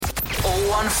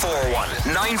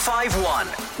0141 951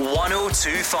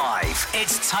 1025.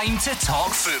 It's time to talk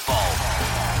football.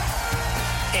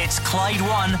 It's Clyde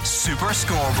 1 Super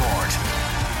Scoreboard.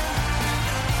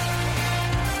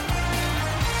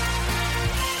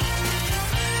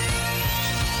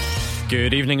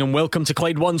 Good evening and welcome to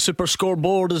Clyde 1 Super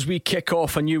Scoreboard as we kick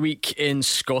off a new week in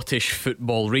Scottish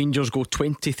football. Rangers go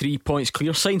 23 points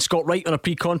clear, sign Scott Wright on a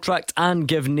pre-contract and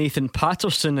give Nathan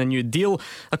Patterson a new deal.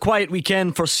 A quiet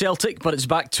weekend for Celtic, but it's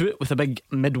back to it with a big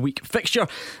midweek fixture,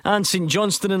 and St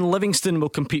Johnstone and Livingston will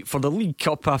compete for the League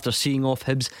Cup after seeing off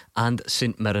Hibs and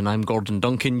St Mirren. I'm Gordon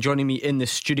Duncan. Joining me in the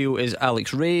studio is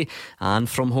Alex Rae, and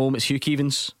from home it's Hugh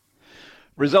Keevins.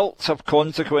 Results have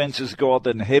consequences,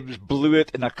 Gordon. Hibs blew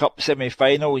it in a cup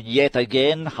semi-final yet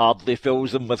again. Hardly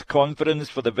fills them with confidence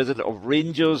for the visit of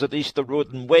Rangers at Easter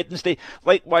Road on Wednesday.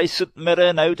 Likewise, St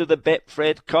Mirren out of the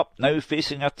Betfred Cup, now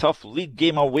facing a tough league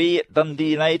game away at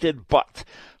Dundee United. But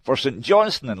for St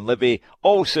Johnstone and Livy,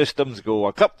 all systems go.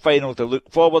 A cup final to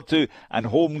look forward to, and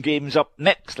home games up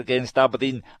next against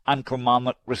Aberdeen and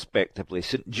Kilmarnock respectively.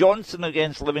 St Johnstone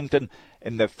against Livingston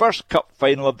in the first cup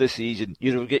final of the season.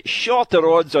 You'll get shorter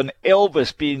odds on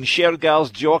Elvis being Shergar's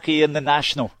jockey in the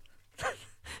National.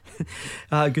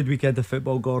 Good weekend of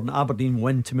football, Gordon. Aberdeen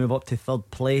win to move up to third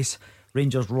place.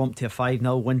 Rangers romp to a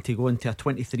 5-0 win to go into a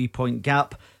 23-point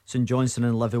gap. St Johnstone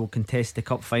and Livy will contest the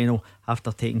cup final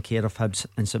after taking care of Hibs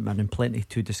and St Mirren. Plenty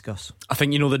to discuss. I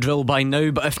think you know the drill by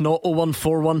now, but if not,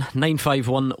 0141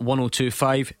 951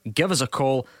 1025. Give us a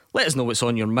call, let us know what's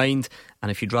on your mind, and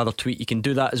if you'd rather tweet, you can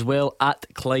do that as well at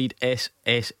Clyde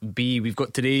SSB. We've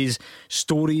got today's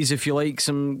stories, if you like. It's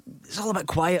all a bit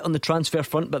quiet on the transfer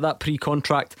front, but that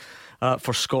pre-contract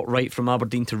for Scott Wright from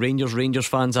Aberdeen to Rangers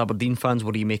fans, Aberdeen fans,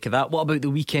 what do you make of that? What about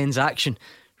the weekend's action?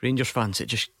 Rangers fans, it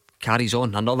just carries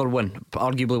on. Another win,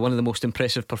 arguably one of the most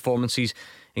impressive performances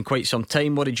in quite some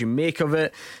time. What did you make of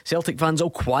it? Celtic fans, all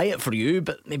quiet for you,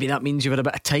 but maybe that means you've had a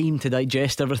bit of time to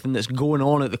digest everything that's going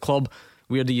on at the club.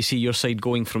 Where do you see your side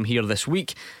going from here this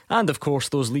week? And of course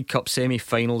those League Cup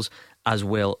semi-finals as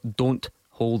well. Don't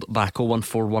hold back.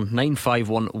 0141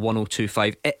 951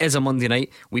 1025. It is a Monday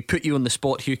night. We put you on the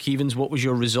spot, Hugh Keevins. What was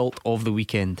your result of the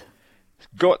weekend?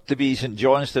 Got to be St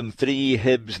Johnstone 3,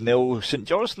 Hibs 0. St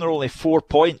Johnstone are only 4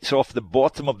 points off the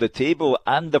bottom of the table,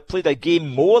 and they've played a game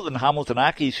more than Hamilton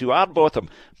Accies, who are bottom,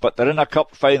 but they're in a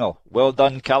cup final. Well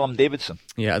done, Callum Davidson.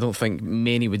 Yeah, I don't think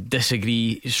many would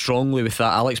disagree strongly with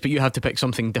that, Alex, but you have to pick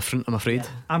something different, I'm afraid.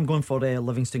 I'm going for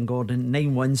Livingston, Gordon.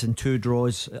 9 wins and 2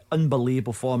 draws.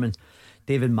 Unbelievable form. And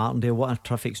David Martindale, what a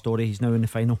terrific story. He's now in the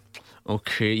final.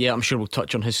 Okay, yeah, I'm sure we'll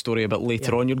touch on his story a bit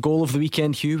later on. Your goal of the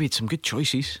weekend, Hugh, we had some good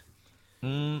choices.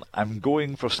 I'm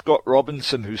going for Scott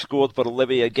Robinson, who scored for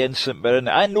Livy against St Mirren.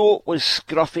 I know it was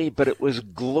scruffy, but it was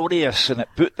glorious, and it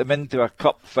put them into a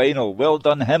cup final. Well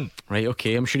done him. Right,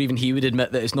 okay, I'm sure even he would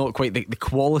admit that it's not quite the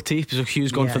quality. So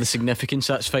Hugh's gone for the significance.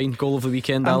 That's fine. Goal of the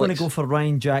weekend, I'm Alex? going to go for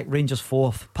Ryan Jack, Rangers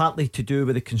 4th. Partly to do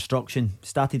with the construction.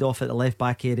 Started off at the left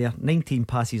back area. 19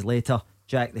 passes later,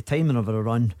 Jack, the timing of a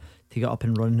run to get up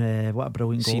and run. What a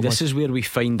brilliant goal. See, this is where we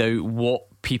find out what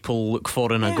people look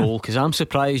for in a goal, because I'm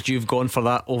surprised you've gone for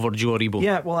that over Joe Aribo.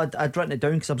 Yeah, well, I'd written it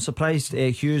down because I'm surprised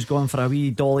Hugh's gone for a wee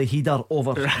dolly header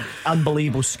over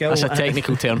unbelievable skill. That's a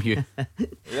technical term, Hugh.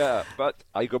 Yeah, but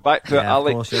I go back to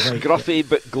Alex. Course, right. Scruffy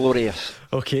but glorious.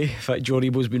 Okay, in fact, Joe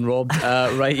Aribo's been robbed.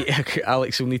 Right,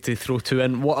 Alex will need to throw 2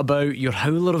 in. What about your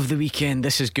howler of the weekend?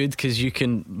 This is good because you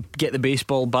can get the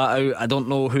baseball bat out. I don't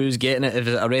know who's getting it. Is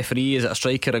it a referee? Is it a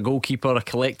striker? A goalkeeper? A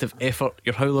collective effort?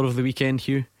 Your howler of the weekend,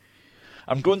 Hugh?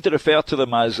 I'm going to refer to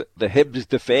them as the Hibs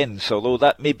defence, although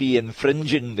that may be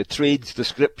infringing the Trades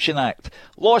Description Act.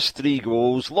 Lost 3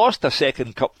 goals, lost a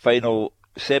second cup final,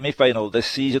 semi-final this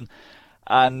season,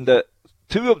 and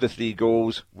 2 of the 3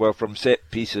 goals were from set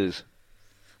pieces.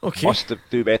 Okay, must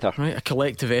do better. Right, a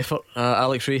collective effort.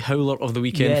 Alex Rae, howler of the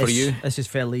weekend for you? This is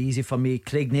fairly easy for me.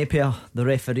 Craig Napier, the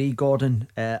referee. Gordon,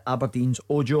 Aberdeen's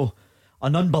Ojo.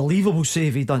 An unbelievable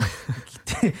save he done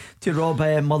to rob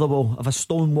Motherwell of a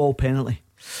stonewall penalty.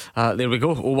 There we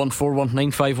go. 0141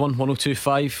 951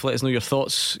 1025. Let us know your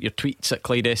thoughts, your tweets at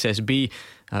Clyde SSB.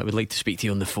 We'd like to speak to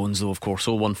you on the phones though, of course.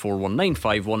 0141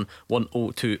 951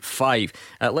 1025.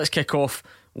 Let's kick off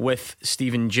with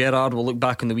Stephen Gerrard. We'll look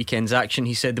back on the weekend's action.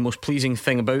 He said the most pleasing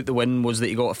thing about the win was that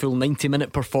he got a full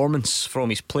 90-minute performance from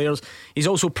his players. He's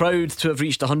also proud to have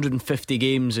reached 150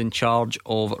 games in charge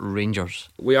of Rangers.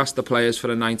 We asked the players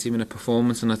for a 90-minute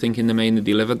performance, and I think in the main they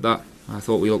delivered that. I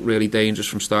thought we looked really dangerous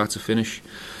from start to finish.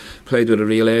 Played with a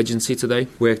real urgency today.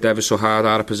 Worked ever so hard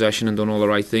out of possession and done all the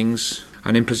right things.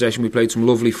 And in possession we played some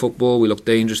lovely football. We looked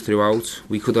dangerous throughout.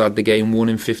 We could have had the game won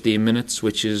in 15 minutes,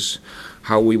 which is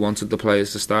how we wanted the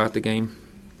players to start the game.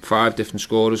 5 different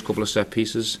scorers, a couple of set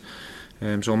pieces.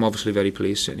 So I'm obviously very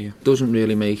pleased sitting here. It doesn't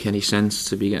really make any sense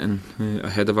to be getting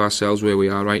ahead of ourselves where we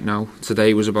are right now.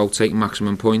 Today was about taking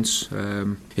maximum points.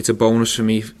 It's a bonus for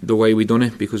me the way we done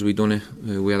it, because we done it.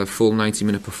 We had a full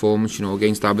 90-minute performance.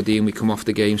 Against Aberdeen, we come off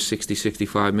the game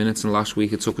 60-65 minutes, and last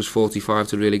week it took us 45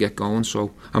 to really get going.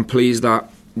 So I'm pleased that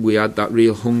we had that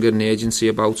real hunger and urgency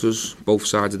about us, both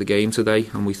sides of the game today,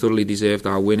 and we thoroughly deserved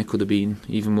our win. It could have been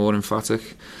even more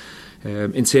emphatic.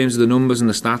 In terms of the numbers and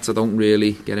the stats, I don't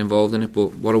really get involved in it,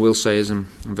 but what I will say is I'm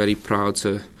very proud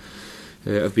to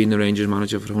have been the Rangers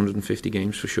manager for 150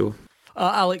 games for sure.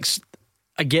 Alex,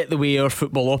 I get the way our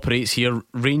football operates here.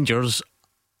 Rangers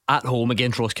at home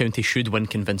against Ross County should win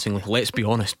convincingly, let's be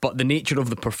honest, but the nature of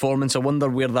the performance, I wonder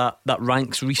where that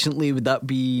ranks recently. Would that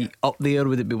be up there?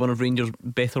 Would it be one of Rangers'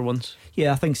 better ones?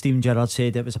 Yeah, I think Steven Gerrard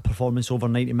said it was a performance over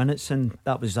 90 minutes, and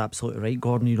that was absolutely right,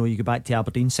 Gordon. You go back to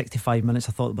Aberdeen, 65 minutes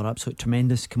I thought they were absolutely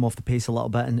tremendous, come off the pace a little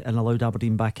bit and allowed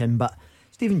Aberdeen back in, but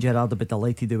Steven Gerrard would be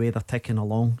delighted the way they're ticking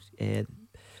along.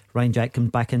 Ryan Jack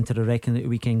comes back into the reckoning at the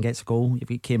weekend, gets a goal. You've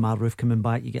got Kemar Roof coming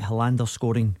back, you get Hollander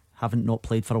scoring, haven't not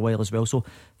played for a while as well, so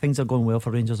things are going well for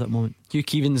Rangers at the moment. Hugh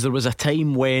Keevins, there was a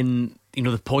time when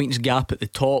the points gap at the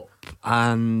top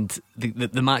and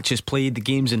the matches played, the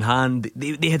games in hand,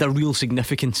 they had a real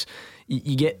significance.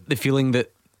 You get the feeling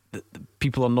that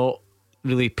people are not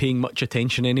really paying much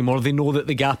attention anymore. They know that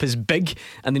the gap is big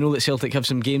and they know that Celtic have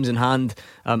some games in hand,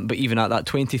 but even at that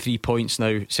 23 points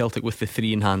now, Celtic with the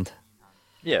 3 in hand.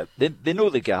 Yeah, they know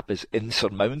the gap is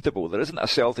insurmountable. There isn't a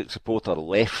Celtic supporter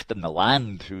left in the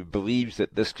land who believes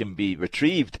that this can be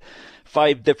retrieved.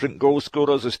 5 different goal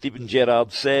scorers, as Steven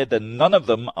Gerrard said, and none of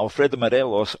them Alfredo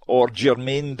Morelos or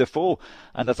Jermaine Defoe.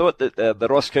 And I thought that the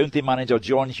Ross County manager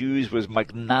John Hughes was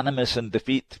magnanimous in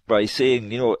defeat by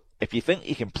saying, if you think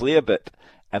you can play a bit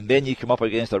and then you come up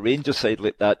against a Rangers side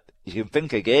like that, you can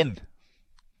think again.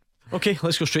 Okay,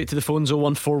 let's go straight to the phones.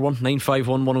 0141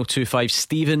 951 1025.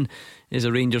 Stephen is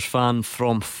a Rangers fan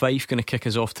from Fife, going to kick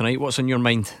us off tonight. What's on your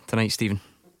mind tonight, Stephen?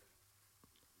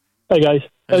 Hi guys,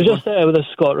 I was just with a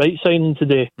Scott Wright signing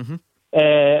today.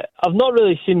 I've not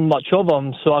really seen much of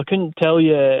him, so I couldn't tell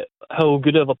you how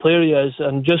good of a player he is.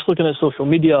 And just looking at social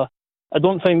media, I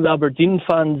don't think the Aberdeen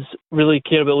fans really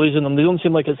care about losing him. They don't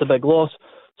seem like it's a big loss.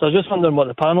 So I was just wondering what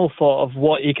the panel thought of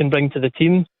what he can bring to the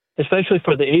team, especially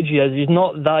for the age he is. He's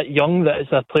not that young that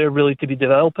it's a player really to be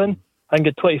developing. I think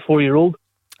a 24-year-old,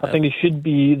 I think he should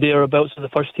be thereabouts for the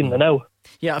first team now.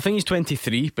 Yeah, I think he's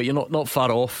 23, but you're not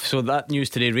far off. So that news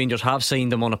today, Rangers have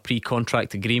signed him on a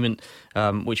pre-contract agreement,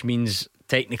 which means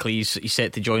technically he's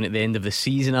set to join at the end of the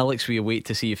season. Alex, we wait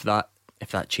to see if that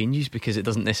changes, because it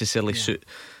doesn't necessarily suit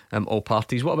all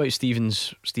parties. What about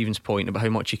Stephen's point about how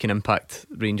much he can impact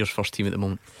Rangers' first team at the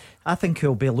moment? I think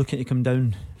he'll be looking to come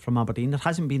down from Aberdeen. There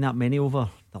hasn't been that many over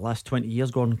the last 20 years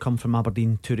Gordon come from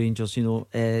Aberdeen to Rangers. You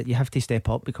have to step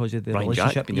up because of the Ryan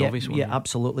relationship. Jack being the obvious one. Yeah,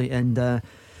 absolutely. And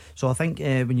so I think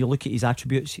when you look at his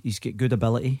attributes, he's got good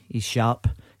ability, he's sharp,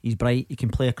 he's bright, he can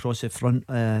play across the front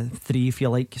 3 if you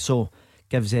like. So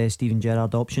gives Steven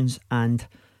Gerrard options. And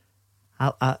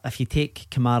if you take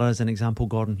Kamara as an example,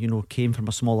 Gordon, came from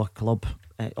a smaller club,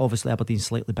 obviously Aberdeen's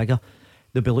slightly bigger.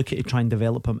 They'll be looking to try and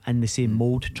develop him in the same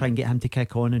mould, try and get him to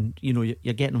kick on, and you're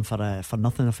getting him for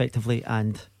nothing effectively,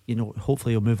 and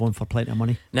hopefully he'll move on for plenty of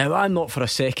money. Now, I'm not for a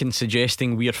second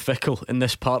suggesting we're fickle in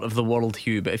this part of the world,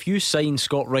 Hugh, but if you sign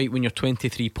Scott Wright when you're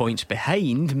 23 points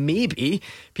behind, maybe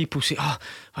people say,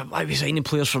 why are we signing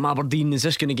players from Aberdeen? Is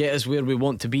this going to get us where we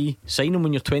want to be? Sign him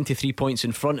when you're 23 points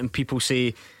in front, and people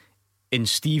say, in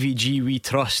Stevie G we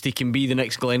trust, he can be the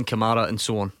next Glenn Kamara, and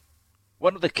so on.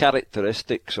 One of the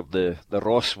characteristics of the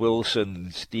Ross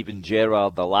Wilson, Steven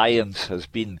Gerrard alliance has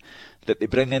been that they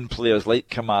bring in players like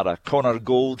Kamara, Connor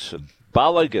Goldson,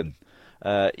 Balogun,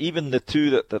 even the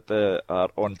 2 that are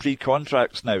on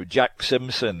pre-contracts now, Jack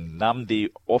Simpson, Nnamdi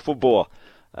Ofoborh.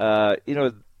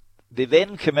 They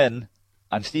then come in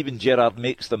and Steven Gerrard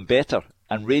makes them better,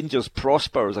 and Rangers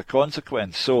prosper as a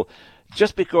consequence. So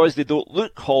just because they don't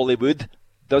look Hollywood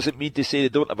doesn't mean to say they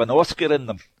don't have an Oscar in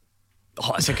them.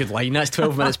 Oh, that's a good line. That's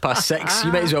 12 minutes past 6.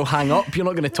 You might as well hang up. You're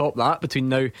not going to top that between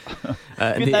now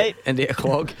and 8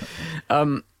 o'clock.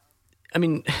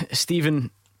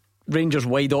 Stephen, Rangers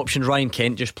wide options. Ryan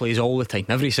Kent just plays all the time,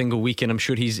 every single week, and I'm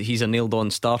sure he's a nailed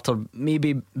on starter.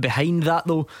 Maybe behind that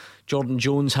though, Jordan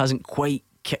Jones hasn't quite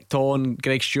kicked on.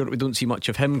 Greg Stewart, we don't see much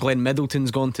of him. Glenn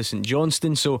Middleton's gone to St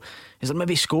Johnstone. So is there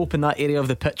maybe scope in that area of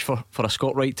the pitch for a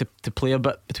Scott Wright to play a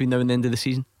bit between now and the end of the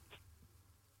season?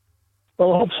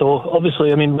 Well, I hope so.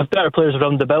 Obviously, with better players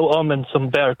around about him and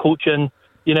some better coaching,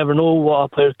 you never know what a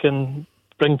player can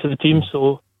bring to the team,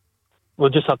 so we'll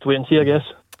just have to wait and see, I guess.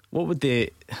 What would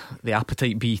the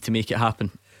appetite be to make it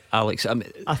happen, Alex?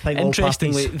 I think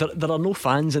interestingly, there are no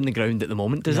fans in the ground at the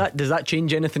moment. Does that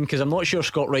change anything? Because I'm not sure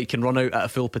Scott Wright can run out at a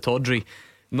full Pittodrie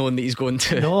knowing that he's going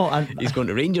to he's going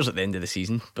to Rangers at the end of the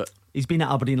season. But he's been at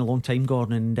Aberdeen a long time,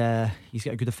 Gordon, and he's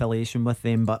got a good affiliation with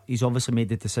them. But he's obviously made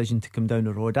the decision to come down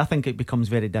the road. I think it becomes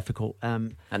very difficult.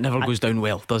 It never goes down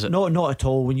well, does it? No, not at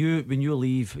all. When you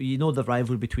leave, you know the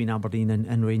rivalry between Aberdeen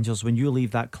and Rangers. When you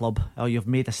leave that club, or you've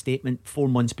made a statement 4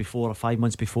 months before or 5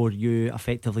 months before your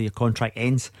contract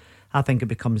ends, I think it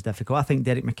becomes difficult. I think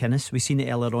Derek McInnes, we've seen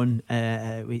it earlier on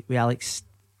with Alex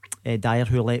Dyer,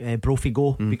 who let Brophy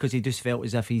go because he just felt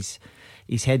as if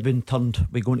his head been turned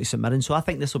with going to St Mirren. So I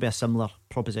think this will be a similar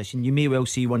proposition. You may well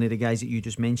see one of the guys that you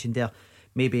just mentioned there,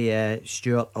 maybe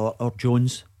Stewart or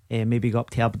Jones, maybe go up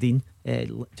to Aberdeen,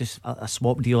 just a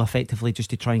swap deal effectively,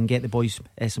 just to try and get the boys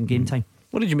some game time.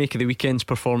 What did you make of the weekend's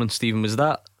performance, Stephen? Was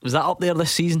that up there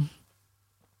this season?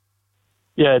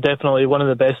 Yeah, definitely one of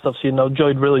the best I've seen. I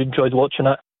really enjoyed watching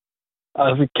it.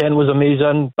 Ken was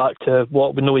amazing. Back to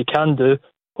what we know he can do.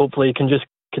 Hopefully he can just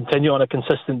continue on a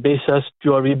consistent basis.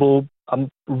 Joe Aribo, I'm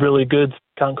really good.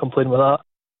 Can't complain with that.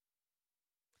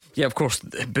 Yeah, of course,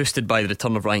 boosted by the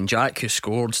return of Ryan Jack, who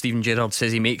scored. Stephen Gerrard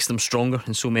says he makes them stronger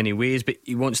in so many ways, but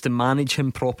he wants to manage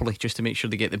him properly just to make sure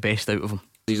they get the best out of him.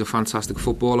 He's a fantastic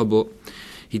footballer, but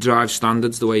he drives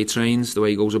standards, the way he trains, the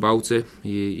way he goes about it.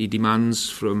 He demands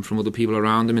from other people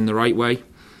around him in the right way.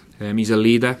 He's a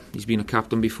leader. He's been a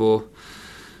captain before.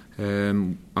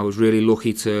 I was really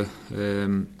lucky to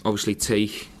obviously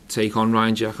take on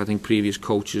Ryan Jack. I think previous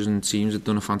coaches and teams have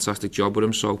done a fantastic job with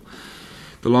him, so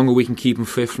the longer we can keep him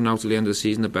fit from now to the end of the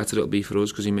season, the better it'll be for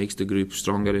us, because he makes the group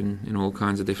stronger in all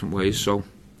kinds of different ways. So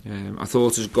I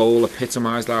thought his goal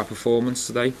epitomised our performance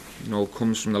today.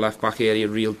 Comes from the left back area,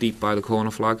 real deep by the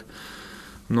corner flag.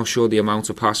 I'm not sure the amount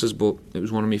of passes, but it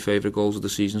was one of my favourite goals of the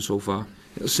season so far.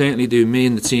 It'll certainly do me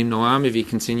and the team no harm if he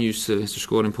continues to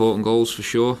score important goals, for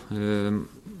sure.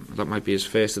 That might be his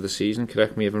first of the season,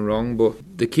 correct me if I'm wrong, but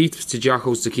the key to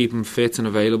Jacko is to keep him fit and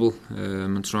available,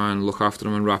 and try and look after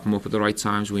him and wrap him up at the right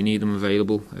times. We need him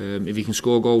available. If he can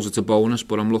score goals, it's a bonus,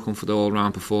 but I'm looking for the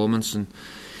all-round performance, and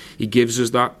he gives us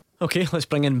that. OK, let's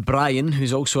bring in Brian,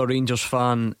 who's also a Rangers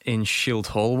fan in Shield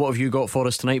Hall. What have you got for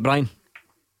us tonight, Brian?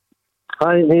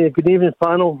 Hi, good evening,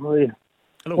 panel.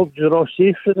 Hello. Hope you're all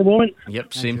safe at the moment.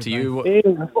 Yep, same to you.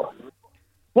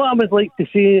 What I would like to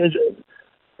say is,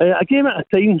 a game at a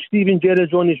time, Stephen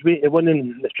Gerrard's on his way to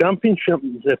winning the championship,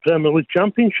 the Premier League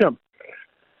championship.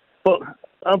 But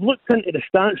I've looked into the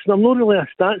stats, and I'm not really a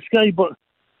stats guy, but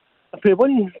if we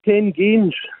win 10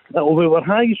 games, that will be our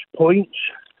highest points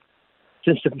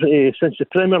since the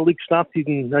Premier League started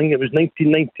in, I think it was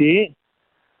 1998.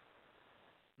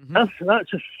 That's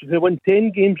if we win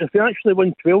 10 games. If we actually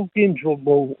win 12 games,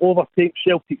 we'll overtake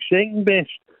Celtic's second best.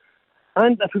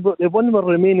 And if we got to win our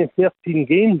remaining 13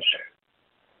 games,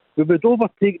 we would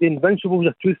overtake the Invincibles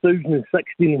of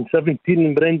 2016 and 17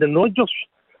 and Brendan Rodgers.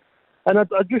 And I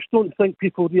just don't think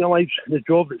people realise the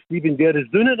job that Stephen Gerrard is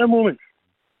doing at the moment.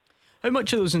 How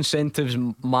much of those incentives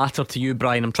matter to you,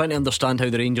 Brian? I'm trying to understand how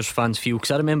the Rangers fans feel,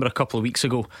 because I remember a couple of weeks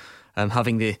ago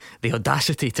having the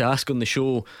audacity to ask on the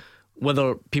show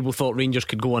whether people thought Rangers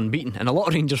could go unbeaten, and a lot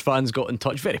of Rangers fans got in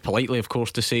touch, very politely of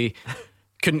course, to say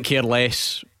couldn't care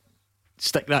less,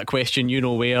 stick that question you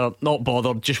know where, not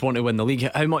bothered, just want to win the league.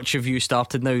 How much have you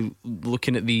started now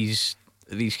looking at these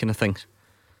kind of things?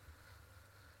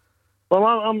 Well,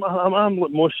 I'm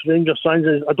like most Rangers fans.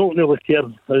 I don't really care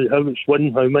how it's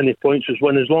won, how many points it's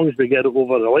won, as long as we get it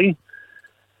over the line.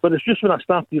 But it's just when I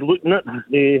started looking at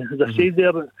it, as I said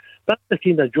there, that's the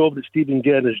kind of job that Stephen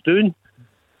Gerrard is doing.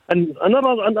 And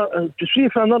to see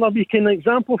for another weekend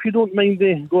example, if you don't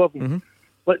mind, Gordon.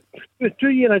 But 2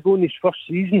 years ago in his first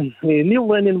season, Neil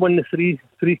Lennon won the three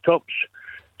cups.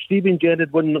 Stephen Gerrard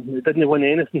didn't win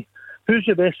anything. Who's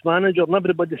the best manager? And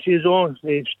everybody says,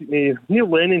 Neil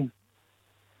Lennon,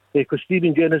 because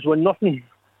Stephen Gerrard has won nothing.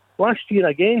 Last year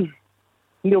again,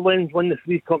 Neil Lennon's won the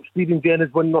 3 cups. Stephen Gerrard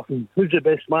has won nothing. Who's the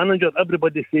best manager?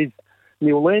 Everybody says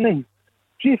Neil Lennon.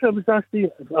 See, if I was to ask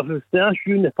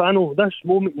you in the panel at this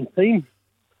moment in time,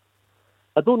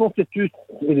 I don't know if the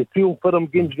two firm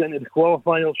games get into the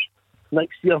qualifiers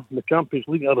next year, the Champions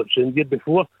League, or it's the year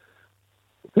before.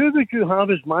 Who would you have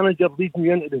as manager leading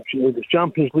you into the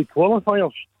Champions League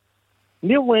qualifiers?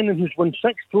 Neil Lennon, who's won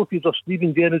 6 trophies, or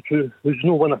Stephen Gerrard, who's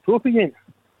not won a trophy yet?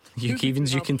 Hugh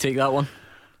Keevins, you can take that one.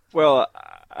 Well,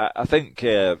 I think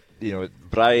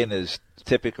Brian is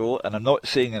typical, and I'm not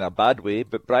saying in a bad way,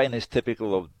 but Brian is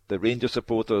typical of the Rangers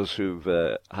supporters who've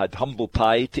had humble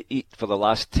pie to eat for the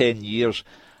last 10 years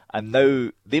And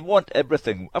now they want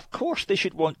everything. Of course they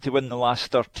should want to win the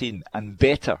last 13 and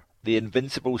better the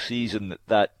invincible season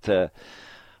that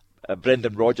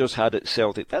Brendan Rodgers had at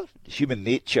Celtic. That's human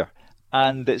nature.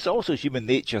 And it's also human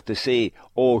nature to say,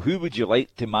 oh, who would you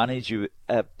like to manage you?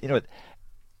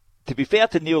 To be fair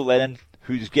to Neil Lennon,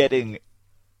 who's getting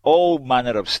all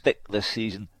manner of stick this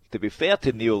season, to be fair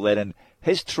to Neil Lennon,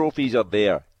 his trophies are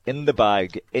there, in the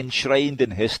bag, enshrined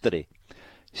in history.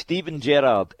 Steven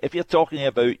Gerrard, if you're talking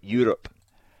about Europe,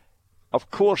 of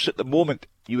course at the moment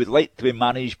you would like to be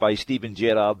managed by Steven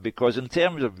Gerrard, because in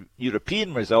terms of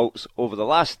European results over the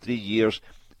last 3 years,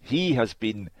 he has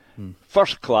been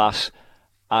first class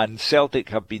and Celtic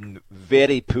have been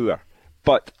very poor.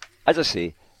 But, as I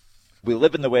say, we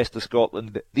live in the west of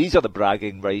Scotland. These are the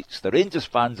bragging rights. The Rangers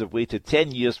fans have waited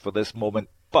 10 years for this moment.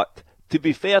 But, to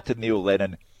be fair to Neil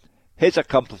Lennon, his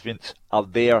accomplishments are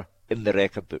there in the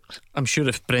record books. I'm sure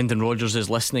if Brendan Rodgers is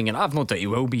listening, and I've no doubt he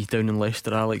will be down in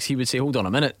Leicester, Alex, he would say, hold on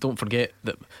a minute, don't forget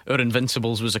that our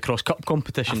Invincibles was across cup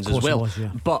competitions as well. Was,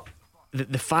 yeah. But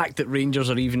the fact that Rangers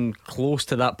are even close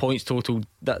to that points total,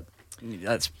 that's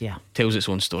tells its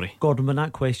own story. Gordon, when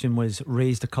that question was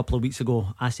raised a couple of weeks ago,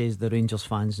 I says the Rangers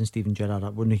fans and Steven Gerrard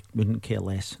wouldn't care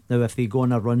less. Now if they go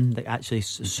on a run that actually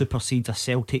supersedes a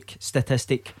Celtic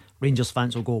statistic, Rangers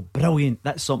fans will go, brilliant,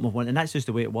 that's something I want. And that's just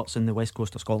the way it works in the west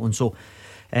coast of Scotland. So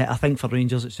I think for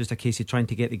Rangers it's just a case of trying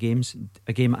to get the games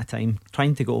a game at a time,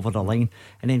 trying to get over the line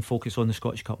and then focus on the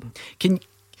Scottish Cup. Can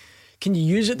you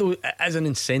use it though as an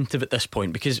incentive at this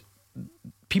point? Because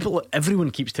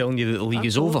everyone keeps telling you that the league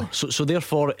is over. So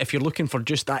therefore, if you're looking for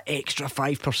just that extra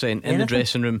 5% in the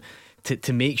dressing room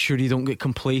to make sure you don't get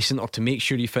complacent, or to make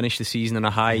sure you finish the season on a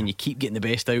high and you keep getting the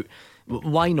best out,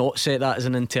 why not set that as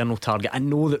an internal target? I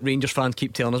know that Rangers fans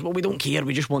keep telling us, well, we don't care,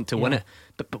 we just want to win it.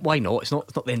 But why not? It's not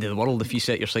the end of the world if you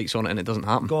set your sights on it and it doesn't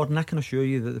happen. Gordon, I can assure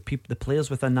you that the players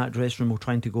within that dressing room will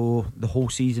try to go the whole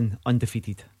season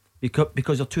undefeated,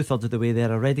 because they're 2/3 of the way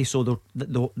there already. So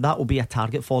that will be a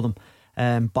target for them.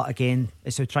 But again,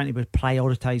 it's trying to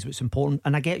prioritise what's important.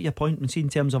 And I get your point, in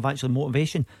terms of actual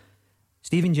motivation.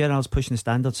 Steven Gerrard's pushing the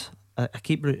standards. I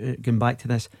keep going back to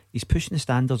this. He's pushing the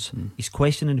standards. He's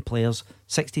questioning the players.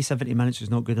 60-70 minutes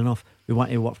is not good enough. We want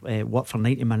to work for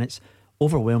 90 minutes,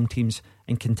 overwhelm teams,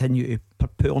 and continue to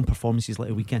put on performances like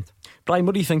a weekend. Brian,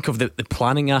 what do you think of the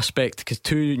planning aspect? Because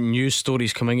two news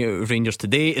stories coming out of Rangers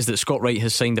today is that Scott Wright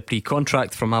has signed a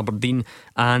pre-contract from Aberdeen,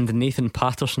 and Nathan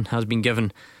Patterson has been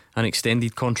given an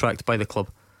extended contract by the club.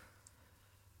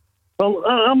 Well,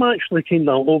 I'm actually kind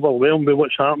of overwhelmed by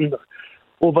what's happened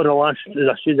over the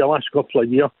last couple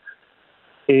of years.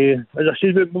 As I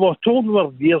said, we were told we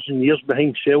were years and years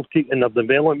behind Celtic in their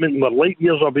development. We're light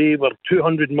years away. We're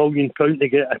 £200 million to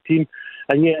get a team,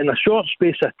 and yet in a short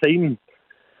space of time,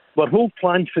 our whole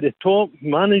plan for the top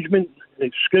management,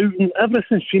 scouting,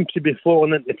 everything seems to be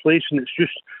falling into place, and it's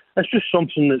just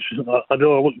something that's I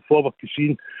really look forward to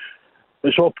seeing.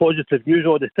 It's all positive news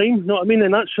all the time. You know what I mean?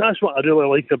 And that's what I really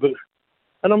like about.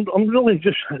 And I'm really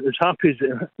just as happy as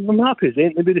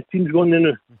anything. The team's going in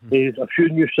a few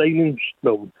new signings,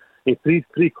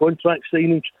 three contract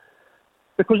signings.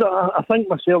 Because I think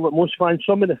myself that most fans,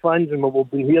 some of the fans, and we've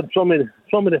been here, some of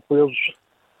the players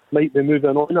might be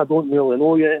moving on. I don't really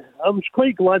know yet. I was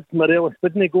quite glad Morelos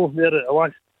didn't go there at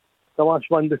the last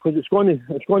one, because it's going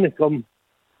to come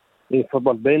for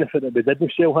our benefit that we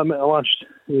didn't sell him at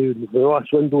the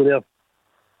last window there.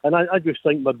 And I just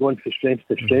think we're going from strength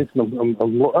to strength, and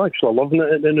I'm actually loving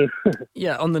it now.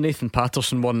 Yeah, on the Nathan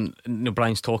Patterson one,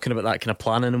 Brian's talking about that kind of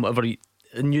planning and whatever.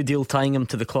 A new deal tying him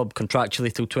to the club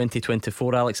contractually till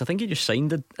 2024, Alex. I think he just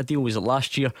signed a deal, was it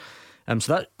last year?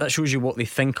 So that shows you what they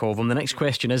think of him. The next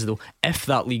question is, though, if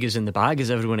that league is in the bag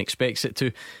as everyone expects it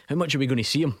to, how much are we going to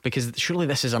see him? Because surely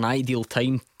this is an ideal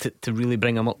time to really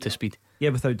bring him up to speed. Yeah,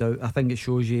 without doubt. I think it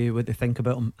shows you what they think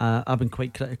about him. I've been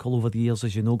quite critical over the years,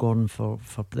 as you know, Gordon, for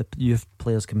the youth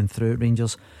players coming through at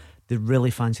Rangers. They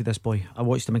really fancy this boy. I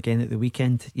watched him again at the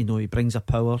weekend. He brings a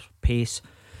power, pace,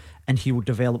 and he will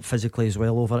develop physically as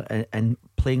well over and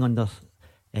playing under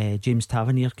James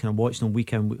Tavernier, kind of watching him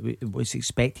weekend, what's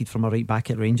expected from a right back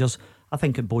at Rangers. I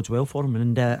think it bodes well for him,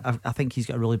 and I think he's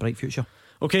got a really bright future.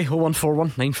 Okay, 0141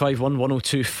 951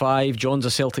 1025. John's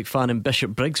a Celtic fan in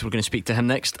Bishop Briggs. We're going to speak to him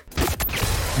next.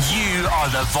 You are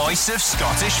the voice of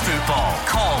Scottish football.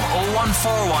 Call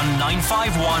 0141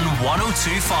 951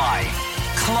 1025.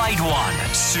 Clyde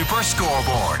 1 Super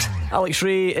Scoreboard. Alex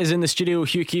Rae is in the studio.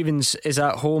 Hugh Keevins is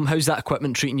at home. How's that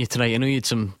equipment treating you tonight? I know you had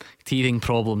some teething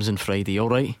problems on Friday. All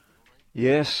right?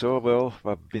 Yes, well,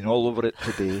 I've been all over it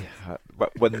today.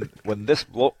 But when this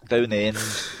lockdown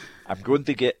ends I'm going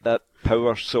to get that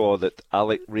power saw that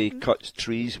Alex Rae cuts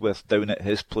trees with down at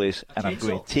his place, and I'm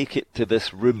going to take it to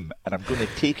this room, and I'm going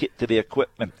to take it to the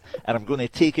equipment, and I'm going to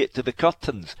take it to the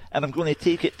curtains, and I'm going to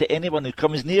take it to anyone who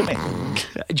comes near me.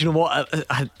 Do you know what?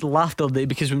 I laughed the other day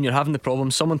because when you're having the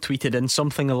problem, someone tweeted in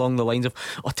something along the lines of,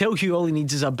 "I'll tell you, all he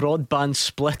needs is a broadband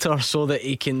splitter so that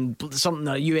he can something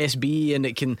a USB and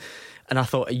it can." And I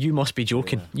thought, you must be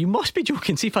joking. Yeah. You must be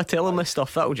joking. See, if I tell him this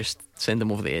stuff, that will just send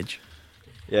him over the edge.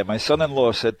 Yeah, my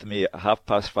son-in-law said to me at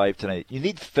 5:30 tonight, "You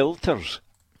need filters."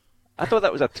 I thought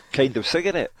that was a kind of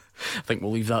cigarette. I think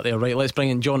we'll leave that there. Right, let's bring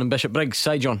in John and Bishop Briggs.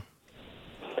 Hi, John.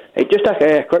 Hey, just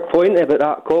a quick point about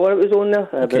that caller that was on there,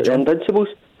 about the Invincibles.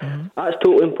 Mm-hmm. That's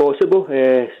totally impossible.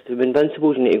 The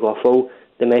Invincibles, you need to go a full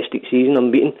domestic season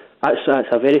unbeaten. That's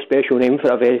a very special name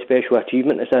for a very special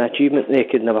achievement. It's an achievement they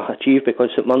could never achieve because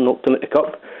St Mirren knocked them at the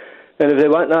cup. And if they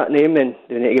want that name, then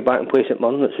they need to get back and play St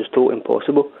Mirren. It's just totally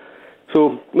impossible.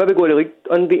 So maybe go to the league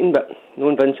unbeaten, but no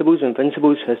Invincibles.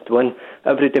 Invincibles has to win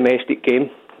every domestic game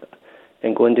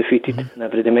and go undefeated in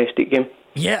every domestic game.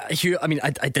 Yeah, Hugh, I mean,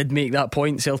 I did make that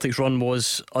point. Celtic's run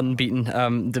was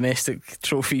unbeaten domestic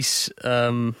trophies.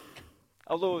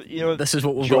 Although, you know, this is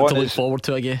what we've got to look forward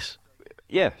to, I guess.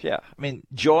 Yeah. I mean,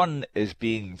 John is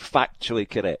being factually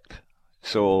correct.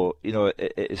 So, you know,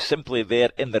 it is simply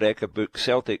there in the record book.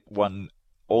 Celtic won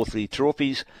all 3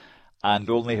 trophies and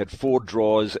only had 4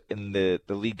 draws in the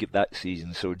league that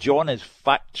season. So John is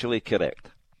factually correct.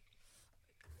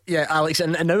 Yeah, Alex,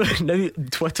 and now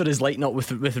Twitter is lighting up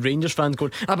with Rangers fans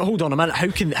going, but hold on a minute, how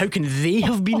can they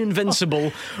have been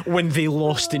invincible when they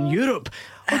lost in Europe?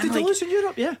 Did they lose in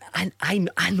Europe? Yeah. And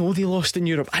I know they lost in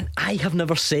Europe, and I have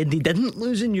never said they didn't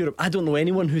lose in Europe. I don't know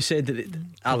anyone who said that.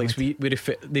 Alex,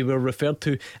 they were referred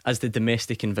to as the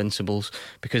domestic invincibles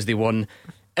because they won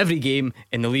every game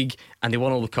in the league and they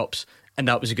won all the cups, and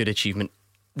that was a good achievement.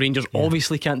 Rangers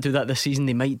obviously can't do that this season.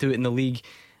 They might do it in the league.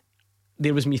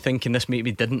 There was me thinking this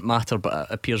maybe didn't matter, but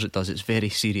it appears it does. It's very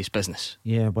serious business.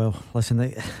 Yeah, well,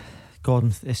 listen,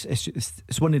 Gordon,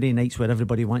 it's one of the nights where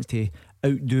everybody wants to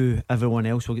outdo everyone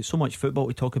else. We'll get so much football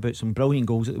to talk about, some brilliant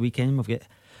goals at the weekend. We've got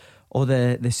all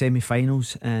the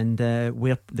semi-finals and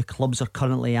where the clubs are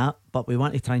currently at, but we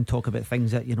want to try and talk about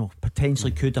things that, you know,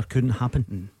 potentially could or couldn't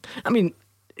happen. I mean,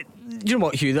 you know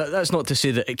what, Hugh, that's not to say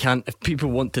that it can't. If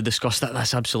people want to discuss that,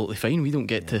 that's absolutely fine. We don't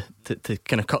get to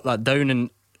kind of cut that down.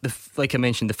 And like I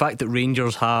mentioned, the fact that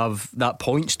Rangers have that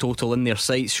points total in their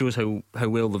sights shows how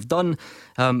well they've done.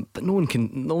 But no one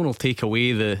will take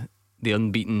away the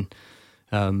unbeaten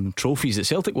trophies that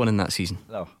Celtic won in that season.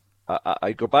 No,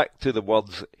 I go back to the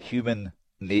words human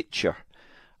nature.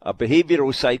 A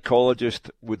behavioural psychologist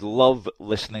would love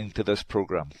listening to this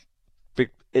programme.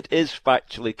 It is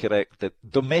factually correct that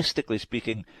domestically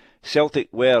speaking, Celtic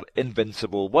were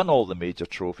invincible, won all the major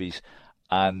trophies,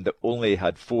 and only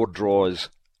had 4 draws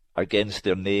against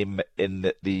their name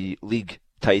in the league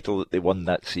title that they won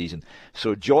that season.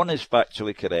 So John is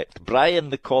factually correct.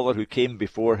 Brian, the caller who came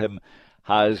before him,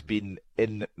 has been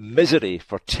in misery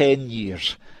for 10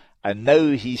 years, and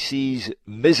now he sees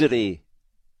misery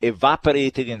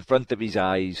evaporating in front of his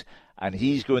eyes, and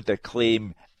he's going to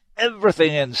claim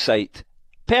everything in sight.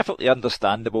 Perfectly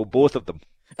understandable, both of them.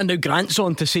 And now Grant's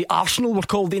on to say Arsenal were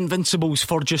called the Invincibles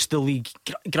for just the league.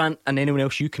 Grant and anyone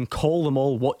else, you can call them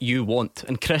all what you want.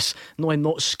 And Chris, no, I'm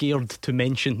not scared to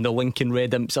mention the Lincoln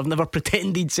Red Imps. I've never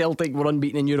pretended Celtic were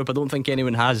unbeaten in Europe. I don't think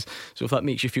anyone has. So if that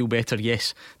makes you feel better,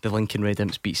 yes, the Lincoln Red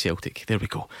Imps beat Celtic. There we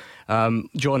go.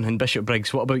 John and Bishop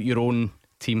Briggs, what about your own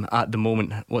team at the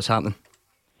moment? What's happening?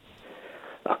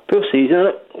 Poor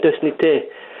season, just need to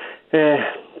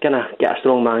kind of get a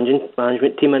strong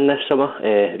management team in this summer,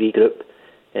 regroup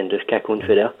and just kick on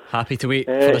for there. Happy to wait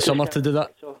for the summer to do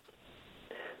that?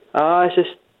 It's just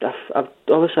I've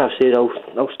said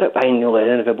I'll stick behind Neil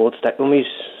Lennon if the board stick with him. He's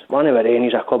one of our own,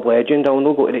 he's a club legend. I'll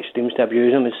not go to the extremes to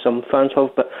abuse him as some fans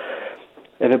have, but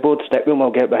if the board stick with him,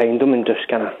 I'll get behind him and just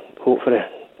kind of hope for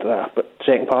the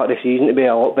second part of the season to be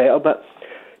a lot better. But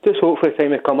just hope for the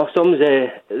time of come or some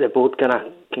the board can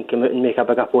come out and make a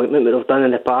big appointment that they've done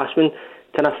in the past when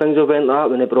kind of things have went like that,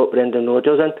 when they brought Brendan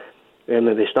Rodgers in. When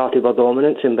we started with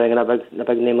dominance and bringing a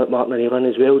big name like Martindale in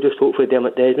as well. Just hopefully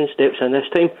Dermot Desmond steps in this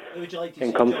time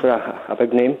and comes for a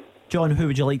big name. John, who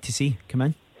would you like to see come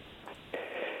in?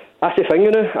 That's the thing,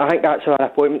 you know. I think that's why the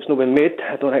appointment's not been made.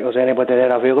 I don't think there's anybody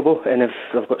there available, and if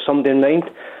they've got somebody in mind,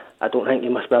 I don't think he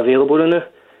must be available now.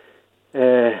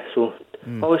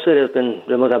 Obviously there's been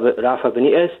rumours about Rafa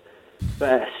Benitez,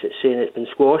 but it's saying it's been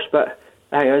squashed. But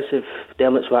I think if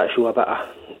Dermot's want to show a bit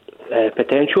of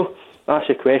potential, that's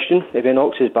the question. If he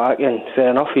knocks his back, and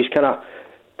fair enough, he's kind of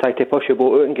tried to push the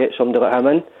boat out and get somebody like him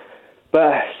in.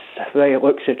 But the way it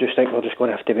looks, I just think we're just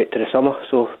going to have to wait to the summer.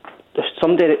 So there's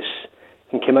somebody that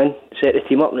can come in, set the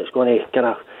team up, and it's going to kind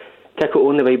of kick it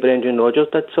on the way Brendan Rodgers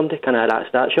did. Somebody kind of that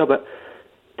stature, but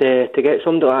to get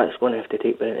somebody like that, it's going to have to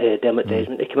take Dermot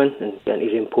Desmond to come in and get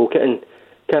into his own pocket and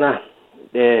kind of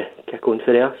kick on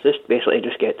for there. Just basically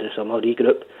just get to the summer,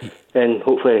 regroup, and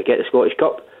hopefully get the Scottish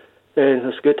Cup. And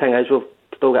the good thing is we've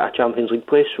still got a Champions League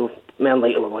place, so more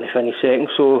likely we want to finish second.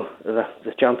 So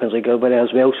the Champions League will be there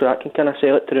as well, so that can kind of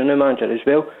sell it to the new manager as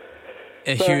well.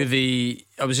 Hugh,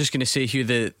 I was just going to say, Hugh,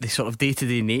 the sort of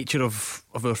day-to-day nature of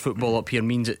our football up here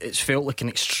means it's felt like an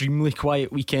extremely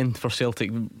quiet weekend for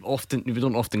Celtic. We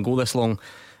don't often go this long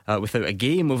without a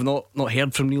game. We've not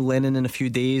heard from Neil Lennon in a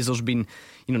few days. There's been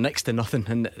next to nothing,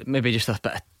 and maybe just a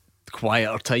bit of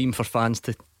quieter time for fans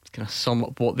to kind of sum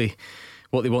up what they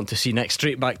want to see next.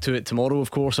 Straight back to it tomorrow, of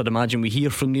course. I'd imagine we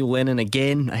hear from Neil Lennon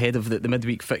again ahead of the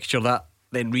midweek fixture. That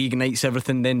then reignites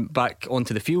everything, then back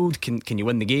onto the field. Can you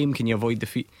win the game? Can you avoid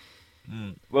defeat?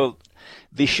 Well,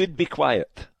 they should be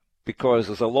quiet, because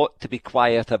there's a lot to be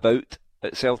quiet about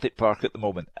at Celtic Park at the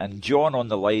moment. And John on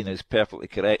the line is perfectly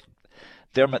correct.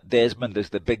 Dermot Desmond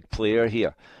is the big player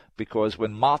here, because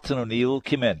when Martin O'Neill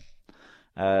came in,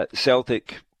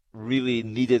 Celtic really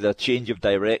needed a change of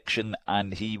direction,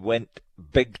 and he went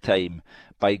big time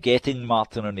by getting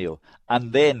Martin O'Neill.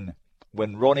 And then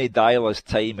when Ronnie Dyla's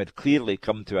time had clearly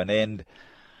come to an end,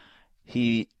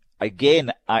 he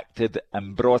again acted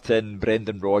and brought in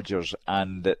Brendan Rodgers,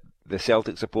 and the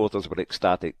Celtic supporters were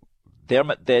ecstatic.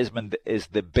 Dermot Desmond is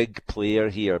the big player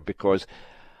here, because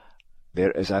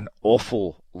there is an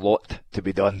awful lot to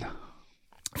be done.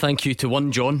 Thank you to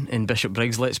one John in Bishop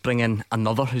Briggs. Let's bring in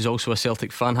another who's also a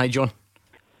Celtic fan. Hi, John.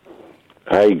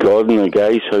 Hi, Gordon and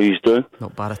guys, how you doing?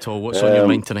 Not bad at all. What's on your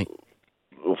mind tonight?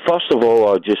 First of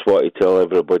all, I just want to tell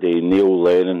everybody Neil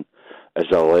Lennon is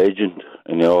a legend,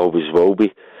 and he always will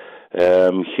be.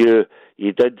 Hugh,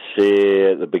 you did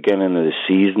say at the beginning of the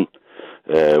season,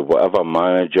 whatever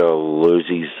manager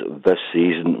loses this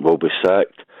season will be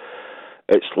sacked.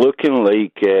 It's looking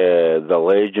like the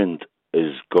legend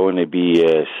is going to be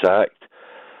sacked.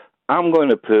 I'm going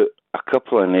to put a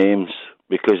couple of names,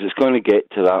 because it's going to get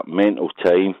to that mental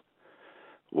time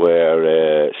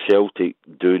where Celtic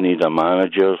do need a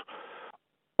manager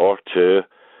or two,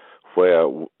 where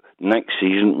next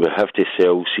season we have to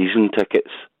sell season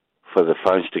tickets for the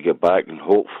fans to get back, and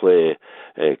hopefully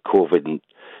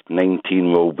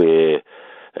COVID-19 will be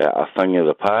a thing of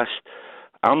the past.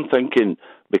 I'm thinking,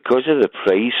 because of the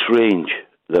price range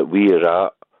that we are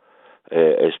at,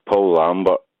 is Paul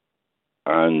Lambert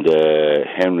and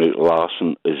Henrik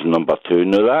Larsson is number 2.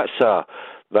 Now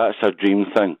that's a dream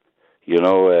thing,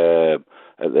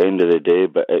 at the end of the day,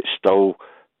 but it's still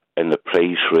in the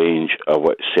price range of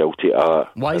what Celtic are.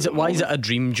 Why is it a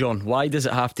dream, John? Why does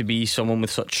it have to be someone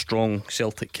with such strong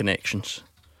Celtic connections?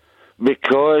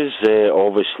 Because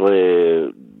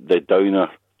obviously the Downer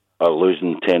are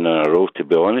losing 10 in a row, to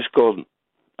be honest, Gordon.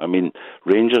 I mean,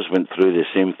 Rangers went through the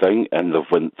same thing, and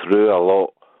they've went through a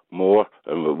lot more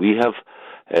than what we have.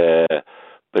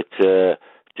 But to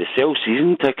sell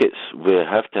season tickets, we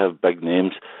have to have big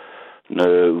names.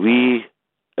 Now, we,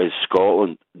 as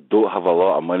Scotland, don't have a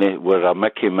lot of money. We're a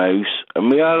Mickey Mouse,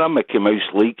 and we are a Mickey Mouse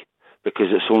league, because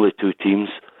it's only 2 teams.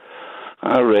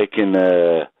 I reckon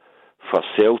for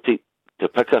Celtic to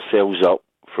pick ourselves up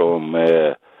from...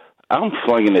 I'm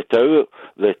flinging it out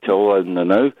the till in the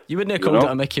now. You wouldn't have called it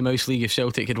a Mickey Mouse league if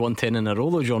Celtic had won 10 in a row,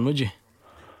 though, John, would you?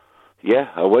 Yeah,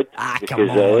 I would. Because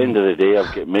at the end of the day,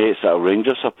 I've got mates that are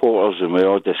Rangers supporters, and we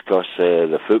all discuss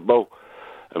the football,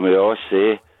 and we all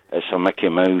say it's a Mickey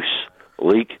Mouse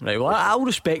league. Right, well, I'll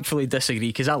respectfully disagree,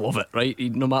 because I love it, right?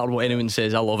 No matter what anyone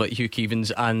says, I love it, Hugh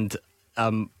Keevins, and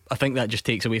I think that just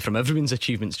takes away from everyone's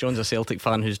achievements. John's a Celtic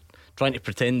fan who's trying to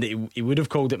pretend that he would have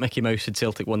called it Mickey Mouse had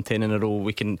Celtic won 10 in a row.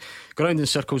 We can go around in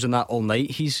circles on that all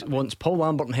night. He wants Paul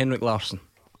Lambert and Henrik Larsson.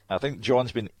 I think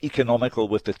John's been economical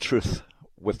with the truth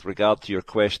with regard to your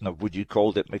question of would you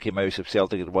called it Mickey Mouse if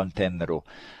Celtic had won 10 in a row.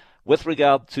 With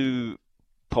regard to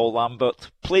Paul Lambert,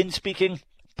 plain speaking,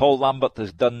 Paul Lambert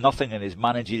has done nothing in his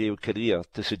managerial career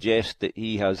to suggest that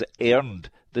he has earned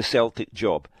the Celtic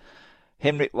job.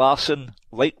 Henrik Larsson,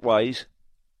 likewise,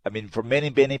 I mean, for many,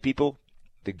 many people,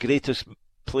 the greatest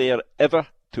player ever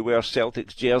to wear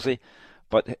Celtic's jersey,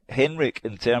 but Henrik,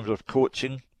 in terms of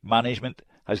coaching, management,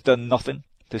 has done nothing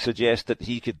to suggest that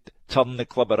he could turn the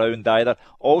club around either.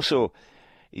 Also,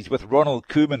 he's with Ronald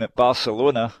Koeman at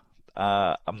Barcelona.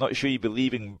 I'm not sure he'd be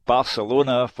leaving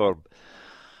Barcelona for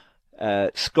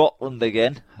Scotland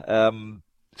again.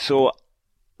 So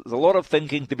there's a lot of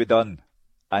thinking to be done.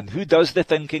 And who does the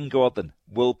thinking, Gordon?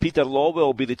 Will Peter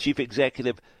Lawwell be the chief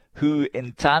executive who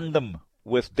in tandem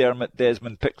with Dermot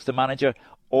Desmond picks the manager,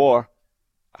 or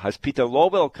has Peter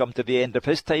Lawwell come to the end of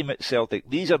his time at Celtic?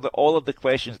 These are all of the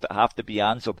questions that have to be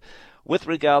answered. With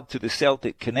regard to the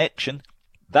Celtic connection,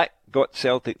 that got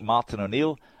Celtic Martin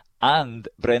O'Neill and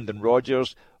Brendan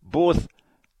Rodgers, both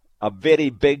a very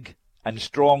big and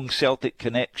strong Celtic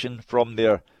connection from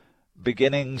their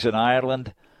beginnings in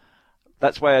Ireland.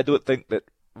 That's why I don't think that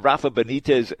Rafa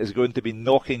Benitez is going to be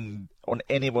knocking on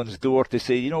anyone's door to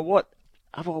say, you know what,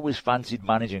 I've always fancied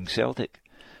managing Celtic.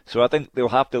 So I think they'll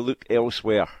have to look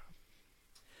elsewhere.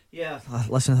 Yeah,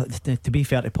 listen, to be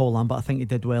fair to Paul Lambert, I think he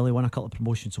did well. He won a couple of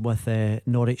promotions with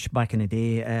Norwich back in the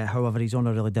day. However, he's on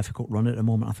a really difficult run at the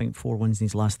moment. I think 4 wins in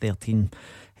his last 13.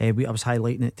 I was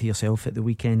highlighting it to yourself at the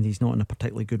weekend. He's not in a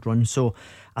particularly good run. So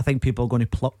I think people are going to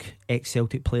pluck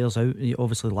ex-Celtic players out.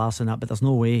 Obviously Larson that, but there's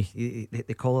no way.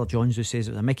 The caller Johns who says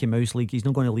it's a Mickey Mouse league, he's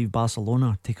not going to leave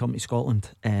Barcelona to come to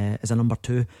Scotland as a number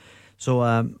 2. So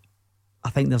I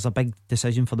think there's a big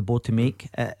decision for the board to make.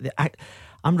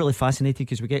 I'm really fascinated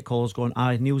because we get callers going,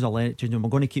 Neil's a legend and we're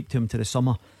going to keep to him to the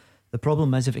summer. The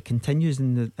problem is if it continues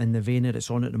in the vein that it's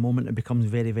on at the moment, it becomes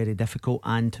very, very difficult,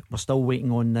 and we're still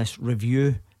waiting on this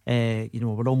review.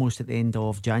 We're almost at the end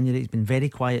of January. It's been very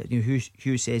quiet.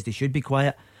 Hugh says they should be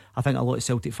quiet. I think a lot of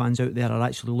Celtic fans out there are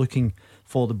actually looking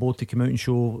for the board to come out and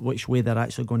show which way they're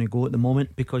actually going to go at the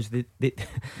moment, because they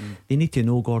need to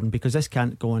know, Gordon, because this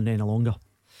can't go on any longer.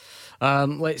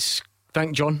 Let's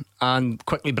thank John and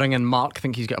quickly bring in Mark. I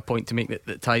think he's got a point to make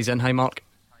that ties in. Hi, Mark.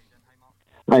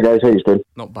 Hi guys, how you doing?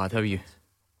 Not bad, how are you?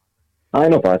 Aye,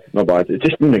 not bad.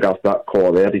 Just in regards to that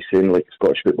call there, he's saying like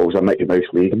Scottish football's a Mickey Mouse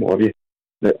league and what have you.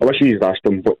 Now, I wish you'd asked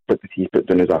him what did he put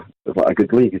down as a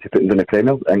good league. Is he putting down the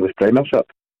English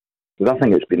Premiership? Because I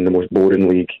think it's been the most boring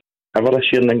league ever this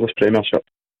year in the English Premiership.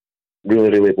 Really,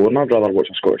 really boring. I'd rather watch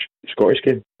a Scottish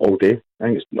game all day. I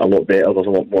think it's a lot better. There's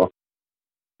a lot more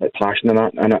passion in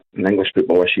it. And English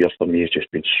football this year for me has just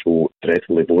been so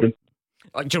dreadfully boring.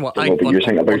 Do you know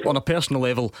what? On a personal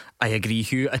level, I agree,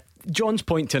 Hugh. John's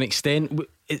point to an extent,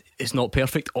 it's not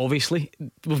perfect, obviously.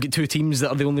 We've got 2 teams that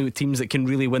are the only teams that can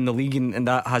really win the league, and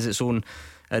that has its own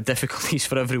difficulties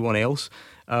for everyone else.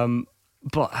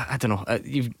 But I don't know.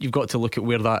 You've got to look at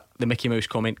where the Mickey Mouse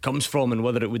comment comes from, and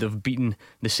whether it would have beaten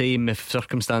the same if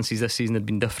circumstances this season had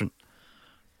been different.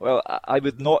 Well, I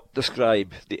would not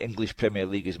describe the English Premier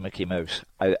League as Mickey Mouse.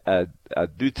 I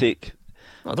do take.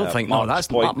 I don't think Mark's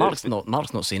point.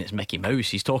 Mark's not saying it's Mickey Mouse.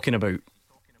 He's talking about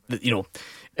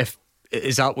if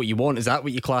is that what you want? Is that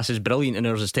what you class as brilliant and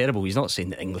ours is terrible? He's not saying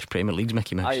the English Premier League's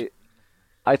Mickey Mouse.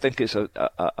 I think it's a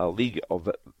league of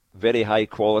very high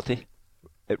quality.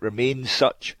 It remains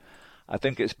such. I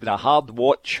think it's been a hard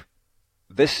watch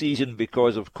this season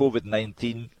because of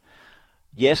COVID-19.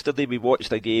 Yesterday we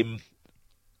watched a game,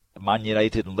 Man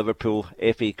United and Liverpool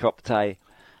FA Cup tie.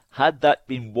 Had that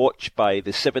been watched by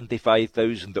the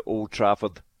 75,000 at Old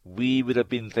Trafford, we would have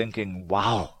been thinking,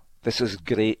 wow, this is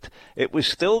great. It was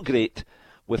still great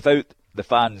without the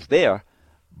fans there,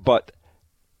 but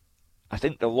I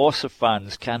think the loss of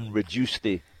fans can reduce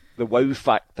the wow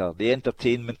factor, the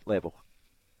entertainment level.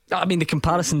 I mean, the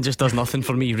comparison just does nothing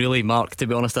for me, really, Mark, to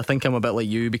be honest. I think I'm a bit like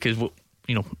you, because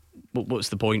what's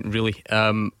the point, really?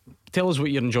 Tell us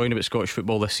what you're enjoying about Scottish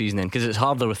football this season then, because it's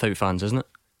harder without fans, isn't it?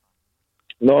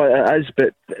 No, it is,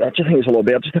 but I just think it's a lot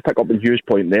better. Just to pick up on Hugh's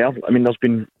point there, I mean, there's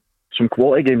been some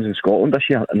quality games in Scotland this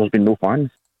year, and there's been no fans.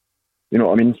 You know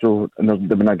what I mean? So, and they've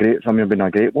been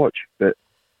a great watch, but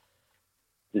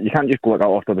you can't just go like that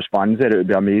after there's fans there. It would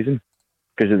be amazing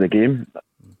because of the game.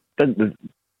 The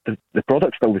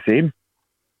product's still the same,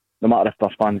 no matter if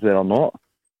there's fans there or not.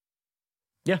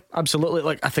 Yeah, absolutely.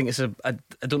 Like, I think it's I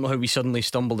don't know how we suddenly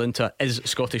stumbled into is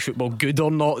Scottish football good or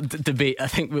not debate. I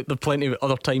think there's plenty of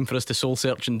other time for us to soul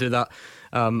search and do that.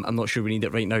 I'm not sure we need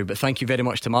it right now, but thank you very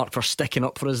much to Mark for sticking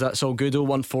up for us. That's all good.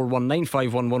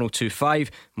 01419511025.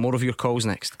 More of your calls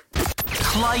next.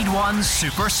 Clyde One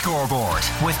Super Scoreboard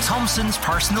with Thompson's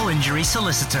personal injury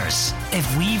solicitors.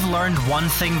 If we've learned one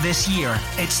thing this year,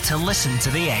 it's to listen to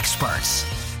the experts.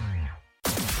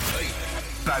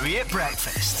 Bowie at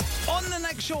breakfast. On the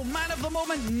next show, man of the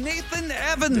moment, Nathan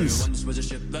Evans,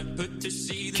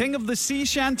 King of the Sea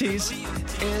Shanties,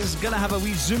 is going to have a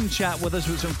wee Zoom chat with us,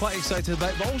 which I'm quite excited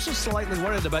about, but also slightly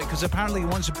worried about, because apparently he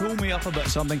wants to pull me up about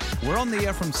something. We're on the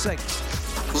air from 6.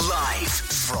 Live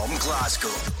from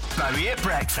Glasgow. Bowie at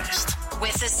breakfast.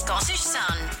 With the Scottish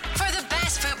Sun. For the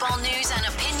best football news and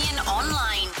opinion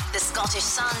online,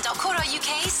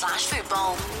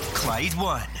 thescottishsun.co.uk/football. Clyde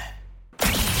One.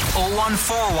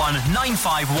 0141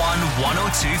 951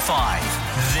 1025.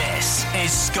 This is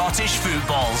Scottish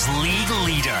football's league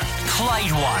leader,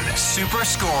 Clyde One Super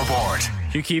Scoreboard.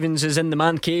 Hugh Keevins is in the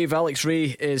man cave, Alex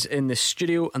Rae is in the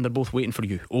studio, and they're both waiting for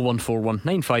you. 0141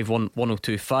 951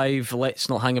 1025. Let's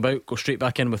not hang about, go straight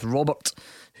back in with Robert,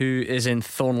 who is in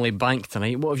Thornley Bank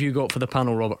tonight. What have you got for the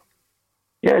panel, Robert?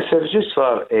 Yes, it was just for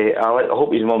Alex. I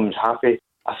hope his mum's happy.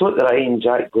 I thought the Ryan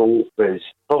Jack goal was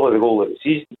probably the goal of the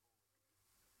season.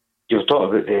 You were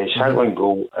talking about the Shankland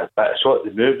goal, but I thought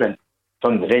the movement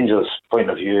from the Rangers' point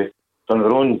of view, from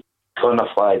their own corner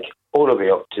flag all the way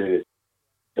up to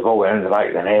the ball went in the back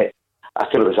of the net. I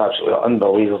thought it was absolutely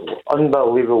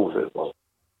unbelievable football.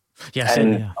 Yes,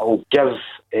 and I'll give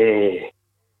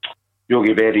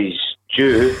Yogi Berry's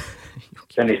due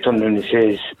when he turned around and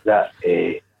says that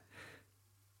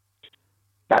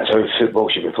that's how football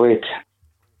should be played.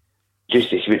 Just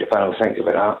to see what the panel think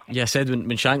about that. Yeah, I said when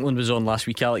Shankland was on last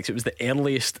week, Alex, it was the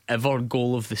earliest ever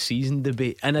goal of the season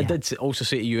debate. And I did also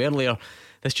say to you earlier,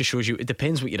 this just shows you it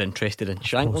depends what you're interested in.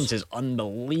 Shankland's is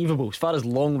unbelievable as far as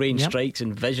long range strikes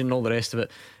and vision and all the rest of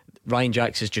it. Ryan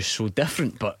Jack's is just so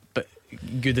different, but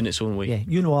good in its own way. Yeah,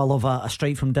 you know I love a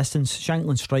strike from distance.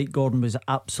 Shankland's strike, Gordon, was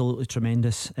absolutely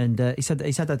tremendous, and he's had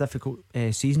a difficult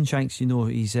season. Shanks, you know,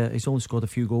 he's only scored a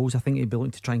few goals. I think he'd be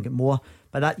looking to try and get more,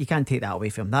 but that you can't take that away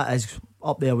from him. That is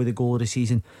up there with the goal of the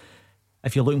season.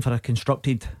 If you're looking for a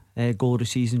constructed goal of the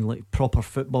season, like proper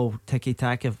football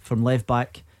tiki-taka from left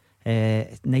back,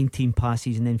 19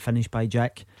 passes and then finished by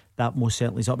Jack, that most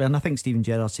certainly is up there. And I think Stephen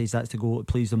Gerrard says that's the goal that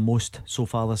pleased him most so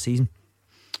far this season.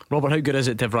 Robert, how good is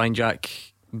it to have Ryan Jack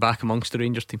back amongst the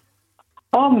Rangers team?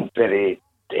 I'm honestly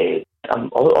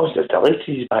delighted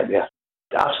he's back there.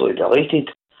 Absolutely delighted.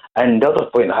 And the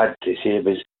other point I had to say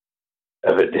was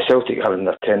about the Celtic having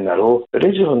their 10 in a row. The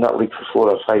Rangers were in that league for 4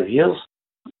 or 5 years.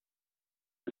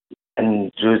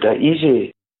 And there was that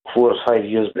easy 4 or 5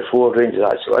 years before Rangers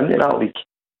actually went in that league.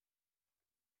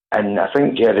 And I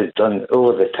think Gerrard's done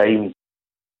over the time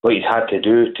what he's had to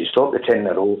do to stop the 10 in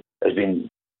a row has been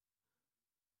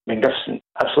magnificent,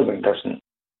 absolutely magnificent.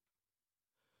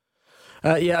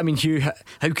 Yeah, I mean, Hugh,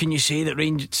 how can you say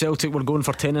that Celtic were going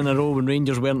for 10 in a row when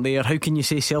Rangers weren't there? How can you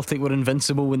say Celtic were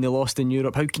invincible when they lost in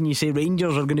Europe? How can you say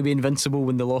Rangers are going to be invincible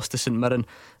when they lost to St Mirren?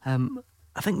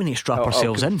 I think we need to strap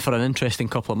ourselves in for an interesting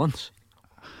couple of months.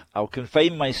 I'll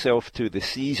confine myself to the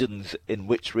seasons in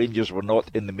which Rangers were not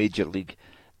in the Major League.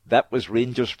 That was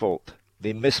Rangers' fault.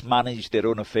 They mismanaged their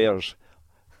own affairs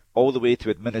all the way to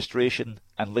administration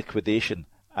and liquidation,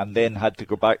 and then had to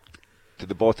go back to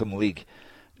the bottom league.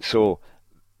 So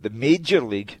the Major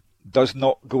League does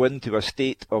not go into a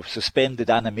state of suspended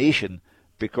animation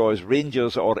because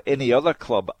Rangers or any other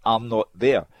club are not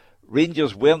there.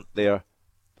 Rangers weren't there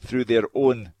through their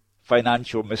own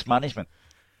financial mismanagement.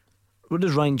 What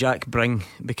does Ryan Jack bring?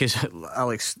 Because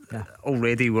Alex,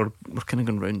 already we're kind of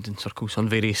going round in circles on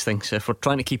various things. If we're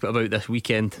trying to keep it about this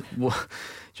weekend,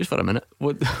 just for a minute,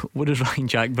 what does Ryan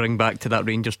Jack bring back to that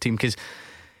Rangers team? Because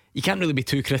you can't really be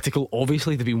too critical.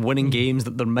 Obviously they've been winning games,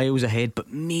 that they're miles ahead, but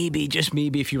maybe, just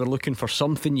maybe, if you were looking for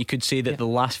something, you could say that the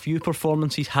last few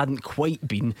performances hadn't quite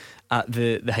been at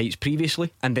the heights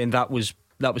previously, and then that was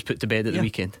put to bed at the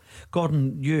weekend.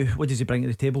 Gordon, what does he bring to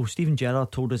the table? Stephen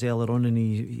Gerrard told us earlier on in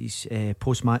his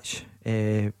post-match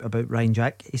about Ryan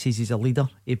Jack. He says he's a leader.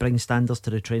 He brings standards to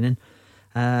the training,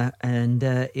 and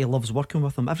he loves working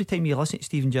with them. Every time you listen to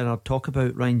Stephen Gerrard talk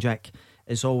about Ryan Jack,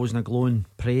 it's always in a glowing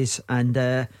praise, and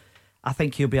I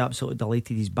think he'll be absolutely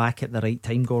delighted he's back at the right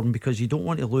time, Gordon, because you don't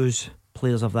want to lose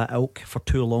players of that ilk for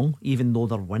too long, even though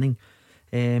they're winning.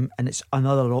 And it's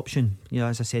another option. You know,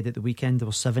 as I said at the weekend, there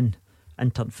were 7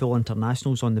 full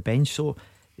internationals on the bench, so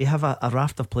they have a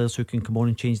raft of players who can come on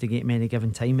and change the game at any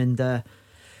given time. And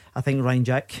I think Ryan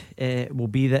Jack will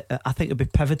be I think it'll be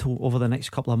pivotal over the next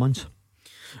couple of months.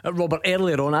 Robert,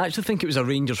 earlier on I actually think it was a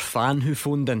Rangers fan who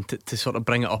phoned in to sort of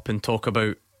bring it up and talk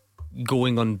about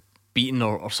going unbeaten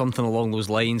or something along those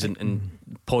lines, and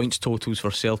points totals for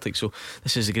Celtic. So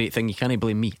this is a great thing. You can't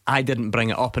blame me. I didn't bring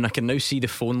it up, and I can now see the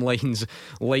phone lines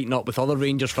lighting up with other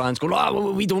Rangers fans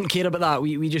going, we don't care about that.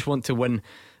 We just want to win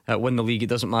the league. It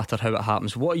doesn't matter how it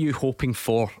happens. What are you hoping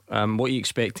for? What are you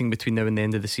expecting between now and the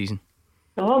end of the season?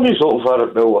 Well, I'm just hoping for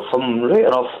it, Bill. If I'm right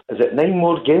enough, is it 9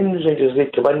 more games Rangers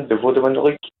need to win before they win the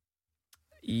league?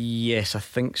 Yes, I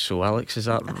think so, Alex. Is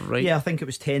that right? Yeah, I think it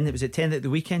was 10. It was at 10 at the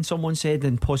weekend, someone said,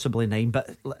 and possibly 9.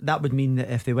 But that would mean that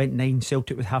if they went 9,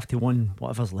 Celtic would have to win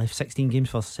whatever's left, 16 games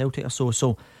for Celtic or so.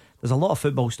 So there's a lot of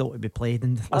football still to be played.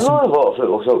 And I know a lot of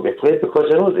football still to be played, because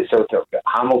I know that Celtic have got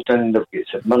Hamilton, they've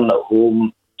got St Mirren at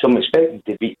home, so I'm expecting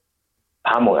to beat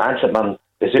Hamilton and St Mirren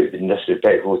without being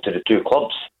disrespectful to the two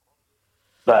clubs.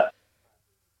 But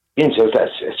against Celtic,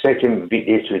 I expect them to beat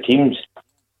these two teams,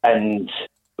 and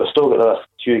we've still got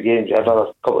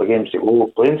another couple of games to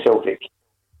go playing Celtic.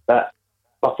 But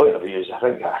my point of view is, I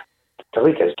think the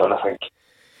league is done. I think.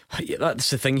 Yeah, that's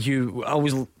the thing, Hugh.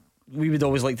 We would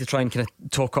always like to try and kind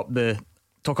of talk up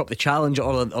the challenge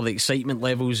or the excitement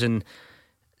levels. And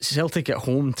Celtic at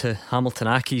home to Hamilton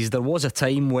Accies, there was a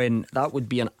time when that would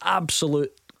be an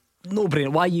absolute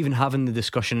no-brainer. Why even having the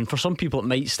discussion? And for some people it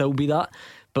might still be that,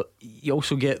 but you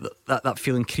also get that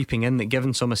feeling creeping in that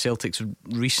given some of Celtic's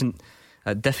recent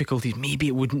difficulties, maybe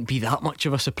it wouldn't be that much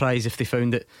of a surprise if they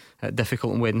found it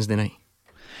difficult on Wednesday night.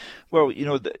 Well, you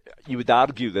know, you would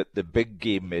argue that the big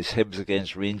game is Hibs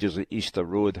against Rangers at Easter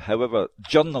Road. However,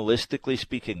 journalistically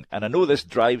speaking, and I know this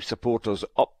drives supporters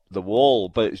up the wall,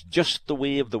 but it's just the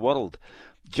way of the world.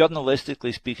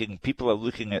 Journalistically speaking, people are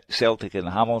looking at Celtic and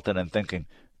Hamilton and thinking,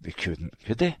 they couldn't,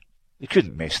 could they? They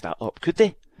couldn't mess that up, could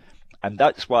they? And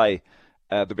that's why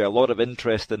there'll be a lot of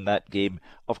interest in that game.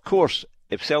 Of course,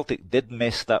 if Celtic did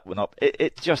mess that one up,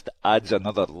 it just adds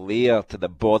another layer to the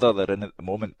bother they're in at the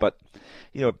moment. But,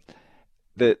 you know,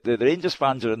 the Rangers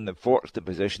fans are in the fortunate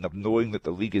position of knowing that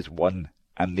the league is won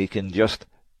and they can just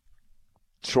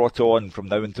trot on from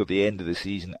now until the end of the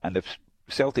season. And if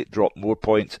Celtic drop more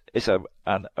points, it's a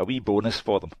wee bonus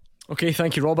for them. Okay,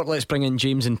 thank you, Robert. Let's bring in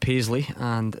James in Paisley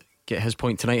and get his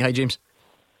point tonight. Hi, James.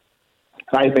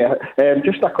 Hi, mate.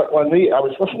 Just a quick one, right? I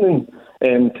was listening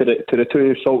to the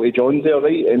two Salty Johns there,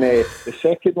 right? And the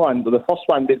second one, the first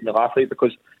one made me laugh, right?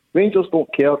 Because Rangers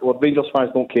don't care, or Rangers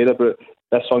fans don't care about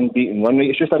this unbeaten run, right?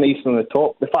 It's just an icing on the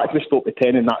top. The fact we stop at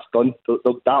 10 and that's done,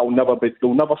 they'll never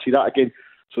see that again.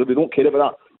 So they don't care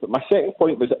about that. But my second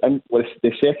point was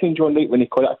the second John, right, when he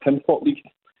called it a tin pot league.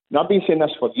 And I've been saying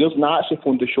this for years, and I actually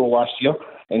phoned the show last year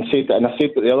and said that, and I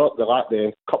said that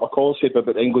the couple of calls said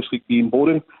about the English league being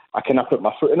boring. I kind of put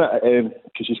my foot in it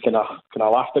because he's kind of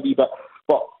laughed a wee bit.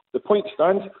 But the point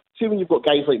stands. See, when you've got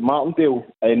guys like Martindale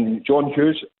and John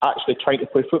Hughes actually trying to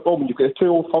play football, when you've got the two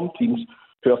old firm teams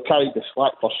who have carried the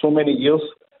slack for so many years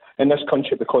in this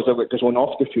country because of what goes on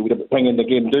off the field, about bringing the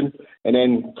game down. And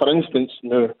then, for instance,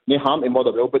 no harm to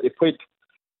Motherwell, but they played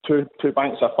two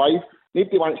banks of five.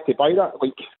 Nobody wants to buy that.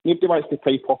 Like, nobody wants to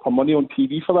pay proper money on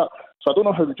TV for that. So I don't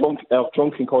know how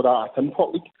John can call that a tin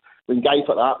pot league. When guys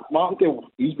like that, Martindale,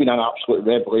 he's been an absolute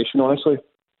revelation, honestly.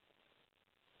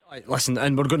 Right, listen,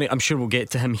 and I'm sure we'll get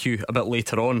to him, Hugh, a bit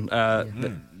later on.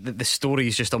 The story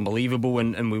is just unbelievable,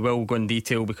 and we will go in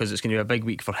detail because it's going to be a big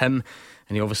week for him.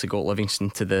 And he obviously got Livingston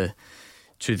to the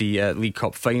League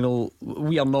Cup final.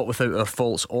 We are not without our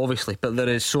faults, obviously, but there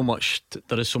is so much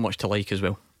to like as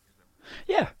well.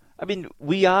 Yeah, I mean,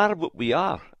 we are what we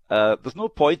are. There's no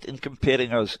point in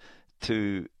comparing us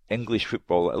to English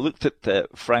football. I looked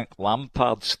at Frank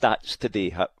Lampard's stats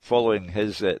today following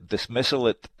his dismissal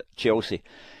at Chelsea.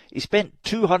 He spent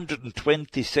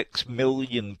 £226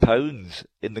 million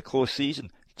in the close season.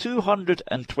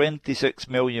 £226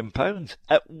 million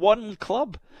at one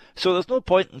club. So there's no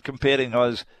point in comparing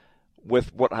us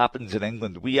with what happens in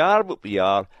England. We are what we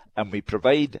are, and we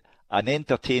provide an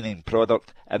entertaining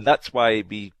product, and that's why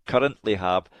we currently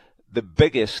have the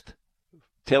biggest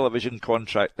television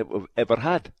contract that we've ever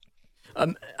had.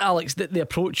 Alex, the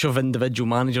approach of individual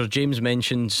managers, James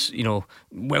mentions,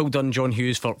 well done John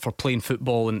Hughes for playing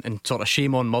football, and sort of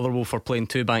shame on Motherwell for playing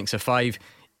two banks of five.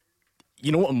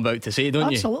 You know what I'm about to say,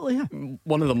 don't Absolutely, you? Absolutely, yeah.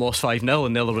 One of them lost 5-0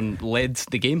 and the other one led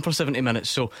the game for 70 minutes.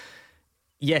 So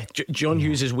yeah, John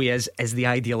Hughes' way is the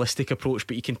idealistic approach,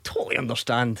 but you can totally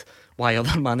understand why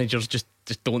other managers just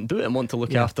don't do it and want to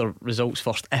look after results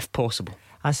first, if possible.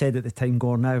 I said at the time,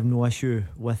 Gordon, I have no issue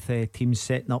with teams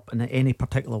setting up in any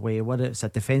particular way, whether it's a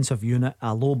defensive unit,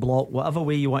 a low block, whatever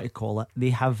way you want to call it.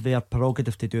 They have their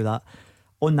prerogative to do that.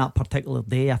 On that particular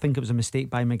day, I think it was a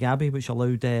mistake by Mugabe which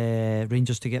allowed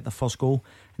Rangers to get the first goal,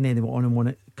 and then they went on and won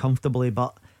it comfortably.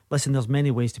 But listen, there's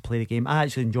many ways to play the game. I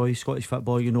actually enjoy Scottish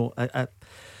football.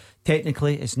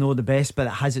 Technically it's not the best, but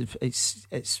it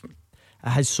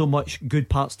has so much good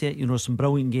parts to it. Some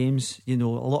brilliant games. A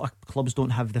lot of clubs don't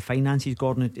have the finances,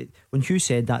 Gordon. When Hugh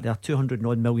said that there are £200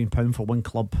 million for one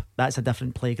club, that's a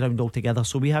different playground altogether.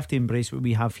 So we have to embrace what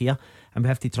we have here, and we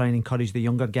have to try and encourage the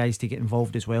younger guys to get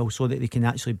involved as well, so that they can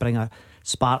actually bring a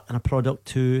spark and a product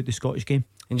to the Scottish game.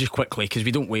 And just quickly, because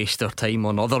we don't waste our time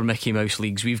on other Mickey Mouse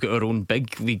leagues, we've got our own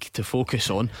big league to focus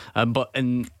on. But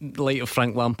in light of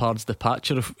Frank Lampard's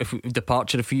departure,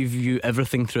 if you view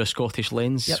everything through a Scottish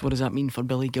lens, what does that mean for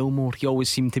Billy Gilmour? He always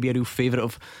seemed to be a real favourite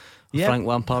of Frank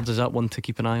Lampard's. Is that one to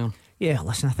keep an eye on? Yeah,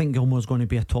 listen, I think Gilmour's going to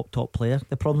be a top player.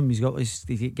 The problem he's got is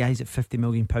they get guys at £50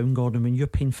 million, Gordon. When you're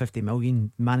paying $50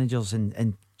 million, managers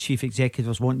and chief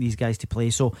executives want these guys to play.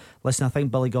 So listen, I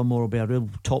think Billy Gilmour will be a real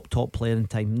top player in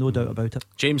time, no doubt about it.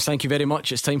 James, thank you very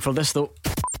much. It's time for this though.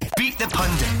 Beat the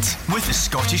Pundit with the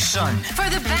Scottish Sun. For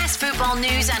the best football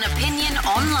news and opinion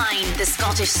online,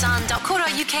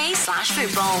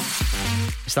 thescottishsun.co.uk/football.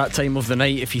 It's that time of the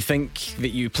night. If you think that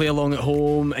you play along at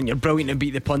home and you're brilliant at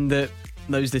Beat the Pundit,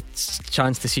 now's the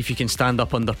chance to see if you can stand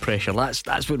up under pressure.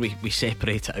 That's where we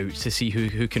separate it out to see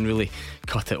who can really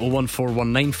cut it.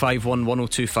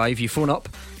 01419511025. You phone up,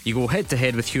 you go head to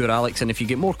head with Hugh or Alex, and if you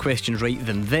get more questions right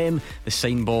than them, the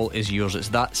sign ball is yours. It's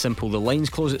that simple. The lines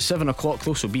close at 7 o'clock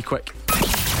though, so be quick.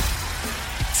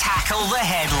 Tackle the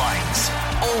headlines.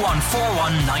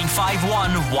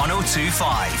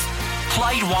 01419511025.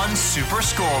 Clyde 1 Super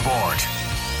Scoreboard.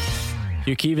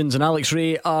 Hugh Keevins and Alex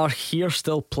Rae are here.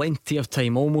 Still plenty of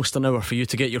time, almost an hour for you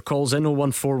to get your calls in.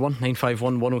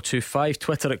 01419511025.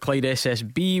 Twitter at Clyde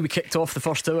SSB. We kicked off the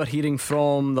first hour hearing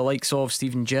from the likes of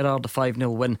Steven Gerrard, a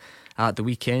 5-0 win at the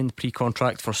weekend,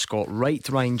 pre-contract for Scott Wright.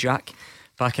 Ryan Jack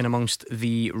back in amongst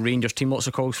the Rangers team. Lots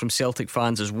of calls from Celtic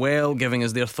fans as well, giving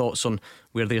us their thoughts on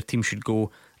where their team should go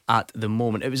at the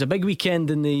moment. It was a big weekend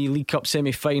in the League Cup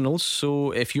semi-finals, so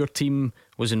if your team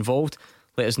was involved,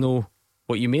 let us know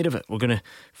what you made of it. We're going to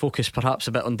focus perhaps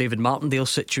a bit on David Martindale's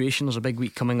situation. There's a big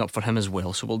week coming up for him as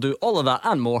well, so we'll do all of that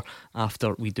and more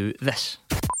after we do this.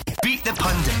 Beat the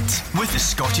Pundit with the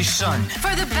Scottish Sun.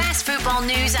 For the best football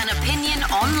news and opinion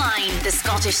online,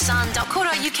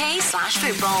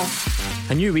 thescottishsun.co.uk/football.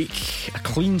 A new week, a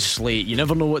clean slate. You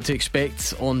never know what to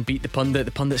expect on Beat the Pundit.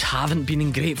 The pundits haven't been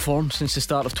in great form since the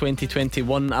start of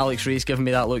 2021. Alex Rae's given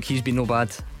me that look. He's been no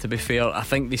bad, to be fair. I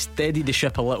think they steadied the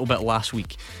ship a little bit last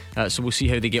week, so we'll see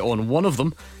how they get on. One of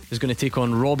them is going to take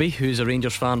on Robbie, who's a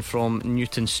Rangers fan from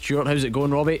Newton Stewart. How's it going,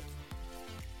 Robbie?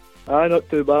 Not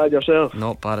too bad. Yourself?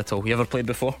 Not bad at all. You ever played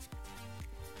before?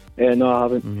 No, I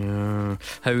haven't. Yeah.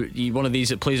 How you one of these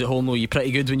that plays at home though? You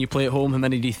pretty good when you play at home? How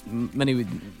many do you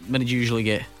usually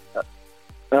get?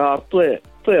 I play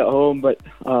at home, but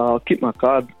I'll keep my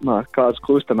cards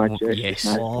close to my chest. Yes,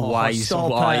 wise.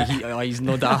 He's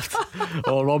no daft.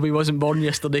 Robbie wasn't born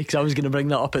yesterday, because I was going to bring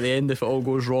that up at the end if it all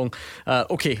goes wrong.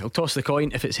 Okay, I'll toss the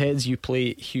coin. If it's heads, you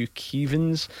play Hugh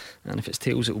Keevins, and if it's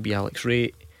tails, it will be Alex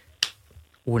Rae.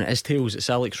 Oh, and it is tails, it's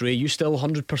Alex Rae. You still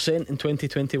 100% in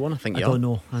 2021? I think you are. I don't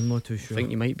know, I'm not too sure. I think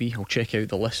you might be. I'll check out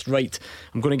the list. Right,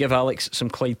 I'm going to give Alex some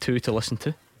Clyde 2 to listen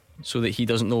to, so that he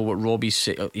doesn't know what Robbie's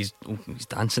he's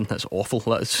dancing. That's awful.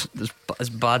 That's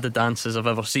as bad a dance as I've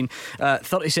ever seen.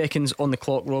 30 seconds on the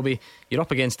clock, Robbie. You're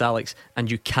up against Alex, and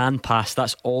you can pass.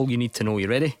 That's all you need to know. You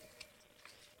ready?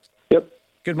 Yep.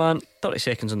 Good man. 30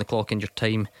 seconds on the clock, and your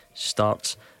time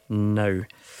starts now.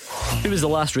 Who was the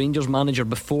last Rangers manager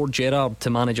before Gerrard to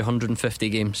manage 150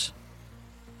 games?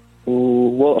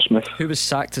 Walter Smith. Who was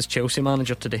sacked as Chelsea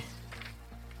manager today?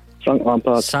 Frank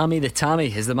Lampard. Sammy the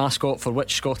Tammy is the mascot for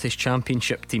which Scottish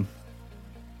Championship team?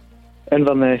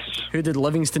 Inverness. Who did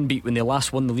Livingston beat when they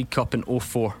last won the League Cup in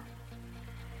 2004?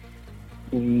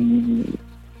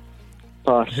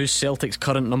 Pass. Who's Celtic's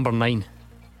current number 9?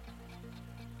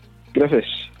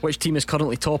 Griffiths. Which team is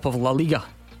currently top of La Liga?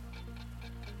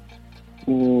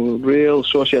 Real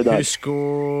Sociedad. Who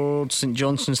scored St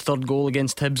Johnstone's third goal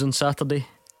against Hibs on Saturday?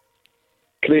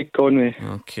 Craig Conway.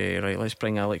 Okay, right, let's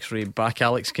bring Alex Rae back.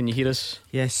 Alex, can you hear us?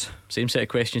 Yes. Same set of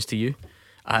questions to you.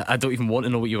 I don't even want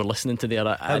to know what you were listening to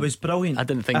there. It was brilliant. I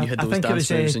didn't think you had those dance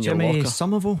moves in your Jimmy locker.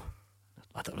 Somerville.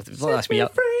 I don't know. That's me.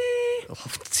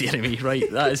 Dear me,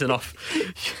 right, that is enough.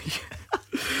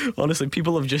 Honestly,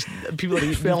 you've just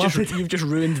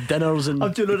ruined dinners and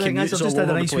I'm doing thing. I've just had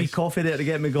a nice wee coffee there to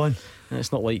get me going.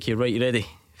 It's not like you. Right, you ready?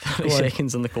 30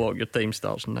 seconds on the clock. Your time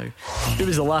starts now. Who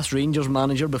was the last Rangers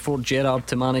manager before Gerrard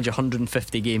to manage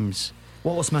 150 games?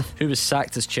 Walter Smith. Who was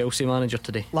sacked as Chelsea manager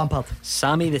today? Lampard.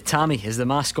 Sammy the Tammy is the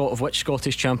mascot of which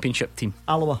Scottish Championship team?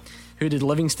 Alloa. Who did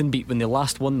Livingston beat when they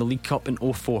last won the League Cup in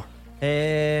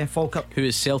 2004? Falkirk. Who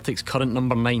is Celtic's current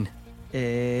number 9?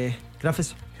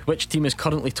 Griffiths. Which team is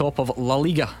currently top of La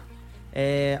Liga?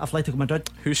 Atletico Madrid.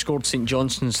 Who scored St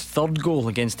Johnstone's third goal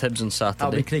against Hibs on Saturday?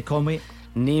 That'll be Craig Conway.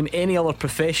 Name any other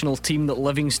professional team that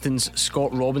Livingston's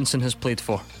Scott Robinson has played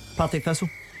for. Partick Thistle.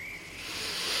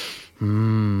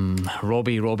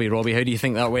 Robbie, how do you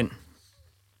think that went?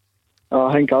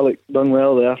 I think Alec done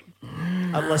well there.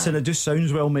 Listen, it just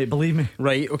sounds well, mate, believe me.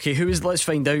 Right, okay, let's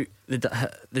find out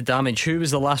the damage. Who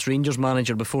was the last Rangers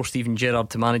manager before Steven Gerrard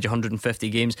to manage 150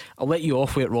 games? I'll let you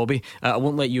off with it, Robbie. I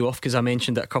won't let you off because I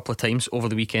mentioned it a couple of times over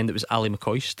the weekend. It was Ali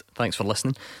McCoist. Thanks for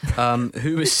listening.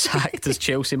 Who was sacked as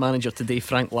Chelsea manager today?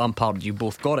 Frank Lampard. You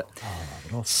both got it.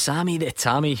 Sammy the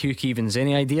Tammy, Hugh Keevins.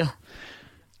 Any idea?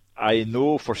 I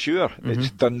know for sure.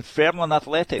 It's Dunfermline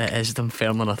Athletic. It is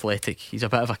Dunfermline Athletic. He's a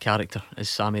bit of a character, is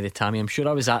Sammy the Tammy. I'm sure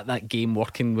I was at that game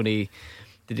working when they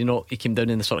Did he not? He came down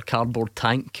in the sort of cardboard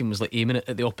tank and was like aiming it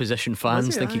at the opposition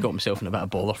fans. I think he got himself in a bit of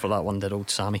bother for that one, did old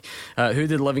Sammy. Who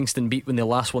did Livingston beat when they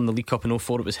last won the League Cup in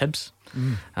 04? It was Hibs.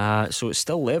 So it's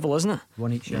still level, isn't it?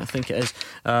 One each, I think it is.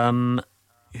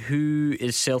 Who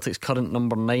is Celtic's current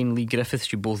number 9? Lee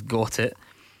Griffiths, you both got it.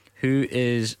 Who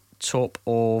is top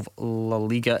of La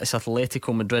Liga? It's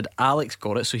Atletico Madrid. Alex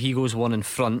got it, so he goes one in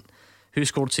front. Who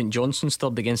scored St Johnstone's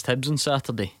third against Hibs on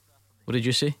Saturday? What did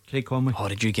you say? Craig Conway. Oh,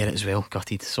 did you get it as well?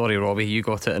 Gutted. Sorry, Robbie, you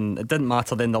got it. And it didn't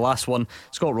matter then. The last one,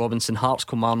 Scott Robinson, Hearts,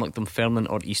 Kilmarnock, Dunfermline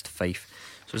or East Fife.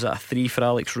 So is that a 3 for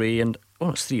Alex Rae? And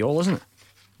it's 3 all, isn't it?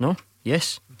 No?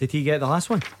 Yes? Did he get the last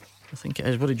one? I think it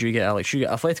is. What did you get, Alex? You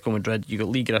got Atletico Madrid, you got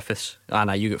Lee Griffiths.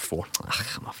 No, you got 4.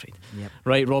 I'm afraid. Yep.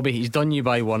 Right, Robbie, he's done you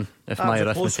by 1, if my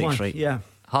arithmetic's right. Yeah.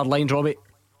 Hard lines, Robbie.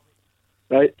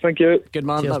 Right, thank you. Good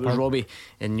man. Cheers, that was pal. Robbie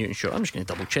in Newton Short. I'm just going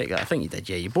to double check that. I think you did.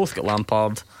 Yeah, you both got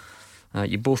Lampard.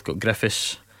 You both got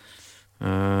Griffiths.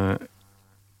 You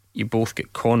both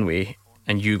got Conway,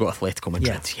 and you got Atletico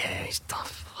Madrid. Yeah, he's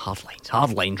tough.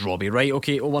 Hard lines, Robbie. Right,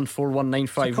 okay.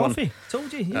 0141951. Coffee.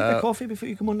 Told you. You had a coffee before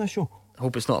you come on this show. I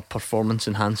hope it's not a performance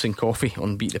enhancing coffee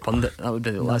on Beat the Pundit. That would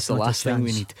be that's the last thing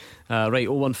we need. Right,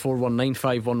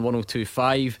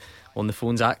 01419511025 on the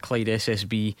phones, at Clyde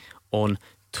SSB on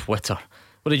Twitter.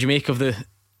 What did you make of the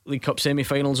League Cup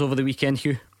semi-finals over the weekend,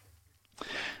 Hugh?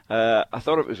 I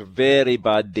thought it was a very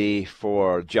bad day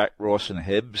for Jack Ross and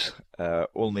Hibs.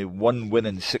 Only 1 win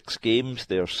in 6 games.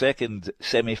 Their second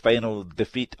semi-final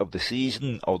defeat of the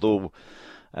season, although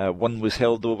one was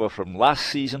held over from last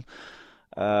season.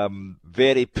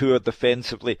 Very poor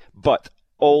defensively, but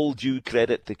all due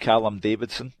credit to Callum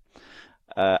Davidson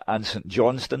and St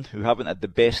Johnstone, who haven't had the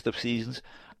best of seasons.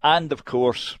 And of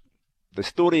course, the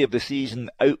story of the season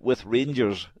out with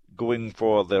Rangers going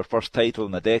for their first title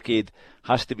in a decade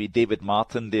has to be David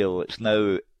Martindale. It's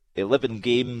now 11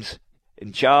 games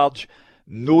in charge,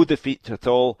 no defeat at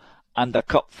all, and a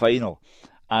cup final.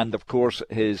 And of course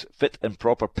his fit and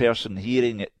proper person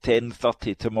hearing at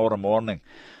 10:30 tomorrow morning.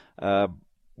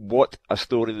 What a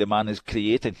story the man is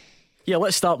creating. Yeah,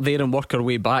 let's start there and work our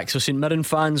way back. So St Mirren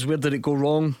fans, where did it go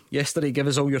wrong yesterday? Give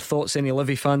us all your thoughts, any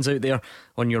Livy fans out there,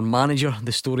 on your manager,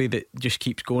 the story that just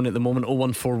keeps going at the moment.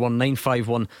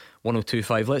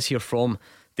 01419511025. Let's hear from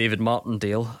David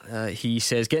Martindale. He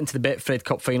says getting to the Betfred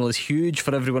Cup final is huge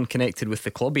for everyone connected with the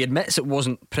club. He admits it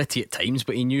wasn't pretty at times,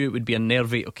 but he knew it would be a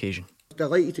nervy occasion.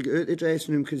 Delighted to get out the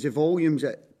dressing room because the volume's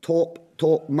at top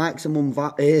maximum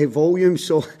volume,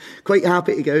 so quite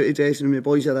happy to get out the dressing room. The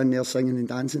boys are in there singing and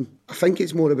dancing. I think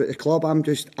it's more about the club. I'm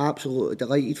just absolutely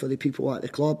delighted for the people at the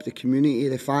club, the community,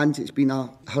 the fans. It's been a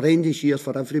horrendous year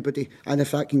for everybody, and if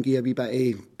that can give a wee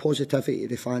bit of positivity to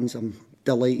the fans, I'm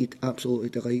delighted, absolutely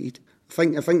delighted.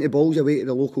 I think the ball's away to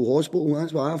the local hospital.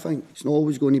 That's what I think. It's not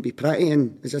always going to be pretty,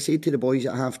 and as I said to the boys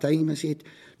at half time, I said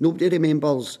nobody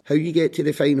remembers how you get to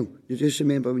the final. You just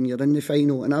remember when you're in the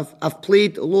final. And I've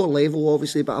played at lower level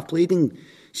obviously, but I've played in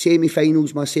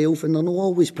semi-finals myself, and they're not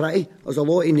always pretty. There's a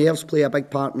lot of nerves play a big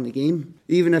part in the game.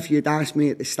 Even if you'd asked me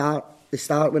at the start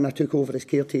when I took over as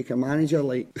caretaker manager,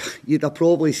 like, you'd have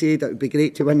probably said it would be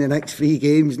great to win the next 3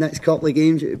 games, next couple of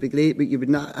games, it would be great, but you would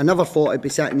not. I never thought I'd be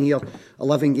sitting here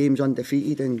 11 games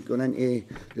undefeated and going into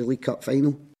the League Cup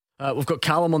final. We've got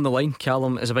Calum on the line.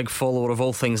 Calum is a big follower of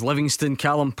all things Livingston.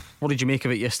 Calum, what did you make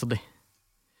of it yesterday?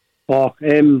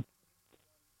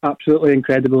 Absolutely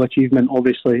incredible achievement,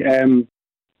 obviously.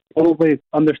 Probably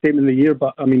understatement of the year,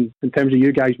 but I mean, in terms of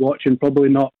you guys watching, probably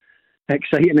not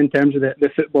exciting in terms of the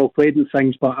football played and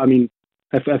things, but I mean,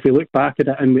 if we look back at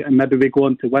it and maybe we go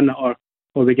on to win it or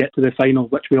we get to the final,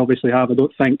 which we obviously have, I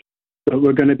don't think that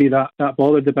we're going to be that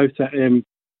bothered about it.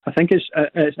 I think it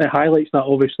highlights that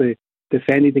obviously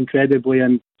defended incredibly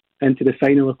and into the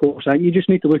final, of course. I think you just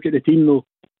need to look at the team though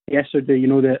yesterday,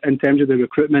 in terms of the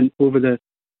recruitment over the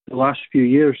last few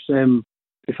years.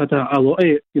 We've had a lot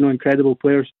of incredible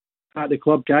players at the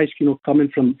club, guys coming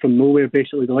from nowhere,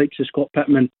 basically the likes of Scott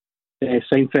Pittman,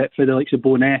 signed for the likes of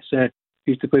Bowness,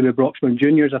 used to play with Broxburn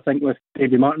Juniors, I think, with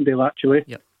David Martindale actually.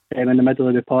 Yep. In the middle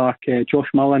of the park. Josh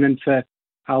Mullen in for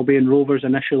Albion Rovers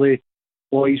initially,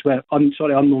 boys with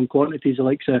unknown quantities, the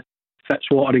likes of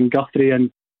Fitzwater and Guthrie,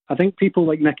 and I think people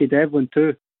like Nicky Devlin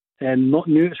too, not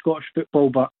new to Scottish football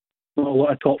but not a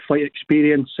lot of top flight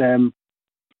experience. I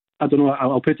don't know,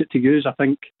 I'll put it to you, I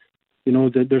think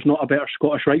there's not a better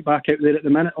Scottish right back out there at the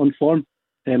minute on form.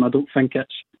 I don't think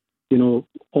it's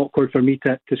awkward for me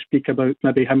to speak about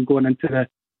maybe him going into the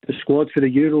squad for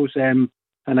the Euros.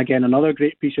 And again, another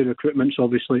great piece of recruitment,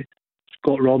 obviously,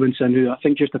 Scott Robinson, who I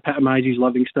think just epitomises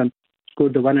Livingston,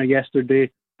 scored the winner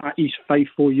yesterday at East Fife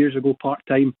 4 years ago,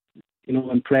 part-time,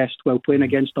 impressed while playing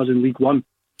against us in League One.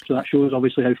 So that shows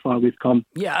obviously how far we've come.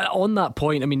 Yeah, on that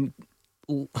point, I mean,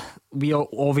 we are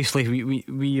obviously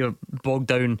we are bogged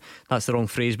down. That's the wrong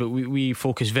phrase, but we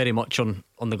focus very much on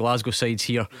the Glasgow sides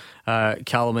here,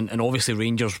 Calum, and obviously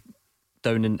Rangers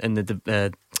down in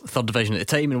the third division at the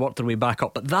time and worked their way back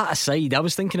up. But that aside, I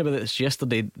was thinking about this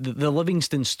yesterday. The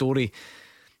Livingston story.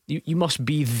 You must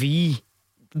be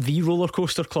the roller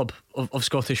coaster club of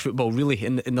Scottish football, really,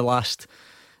 in the last,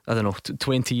 I don't know,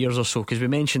 20 years or so, because we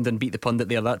mentioned and beat the pundit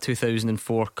there that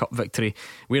 2004 cup victory,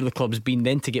 where the club's been,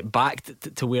 then to get back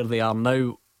to where they are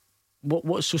now.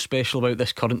 What's so special about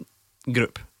this current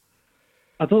group?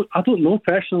 I don't know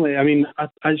personally. I mean,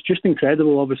 it's just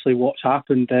incredible, obviously, what's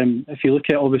happened. If you look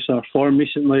at obviously our form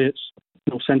recently,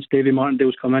 it's since Davy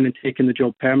Martindale's come in and taken the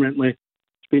job permanently,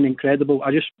 it's been incredible.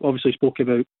 I just obviously spoke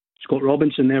about Scott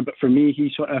Robinson there, but for me,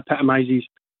 he sort of epitomises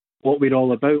what we're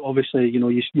all about. Obviously,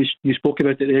 you spoke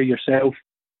about it there yourself.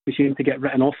 We seem to get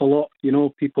written off a lot.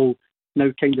 People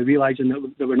now kind of realising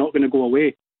that we're not going to go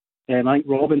away. I think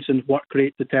Robinson's work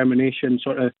rate, determination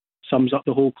sort of sums up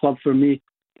the whole club for me.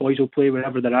 Boys will play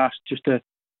wherever they're asked just to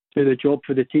do the job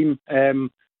for the team. I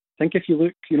think if you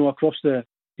look, across the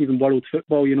even world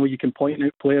football, you can point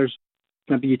out players.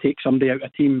 Maybe you take somebody out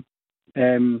of a team,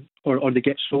 or they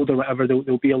get sold or whatever,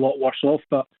 they'll be a lot worse off.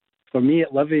 But for me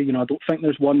at Livy, I don't think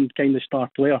there's one kind of star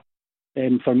player.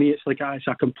 For me, it's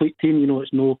a complete team.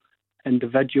 It's no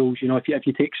individuals. If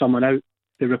you take someone out,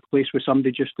 they replace with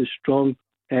somebody just as strong.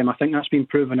 I think that's been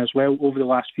proven as well over the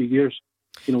last few years.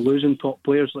 Losing top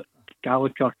players like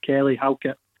Gallagher, Kelly,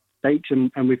 Halkett, Dykes,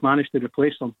 and we've managed to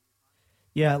replace them.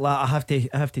 Yeah, I have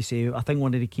to say, I think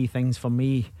one of the key things for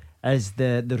me is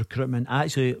the recruitment. I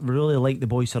actually really like the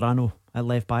boy Serrano at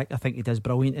left back. I think he does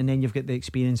brilliant, and then you've got the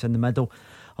experience in the middle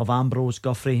of Ambrose,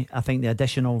 Guthrie. I think the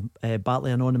additional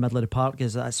Bartley in the middle of the park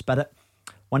is that spirit.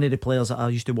 One of the players that I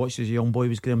used to watch as a young boy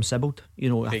was Graham Sibbald.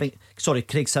 Craig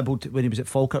Sibbald when he was at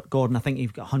Falkirk, Gordon. I think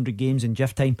he's got 100 games in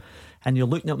GIF time, and you're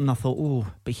looking at him and I thought,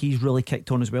 but he's really kicked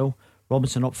on as well.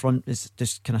 Robinson up front is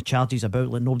just kind of charges about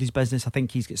like nobody's business. I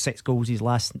think he's got 6 goals his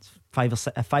last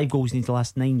 5 goals in his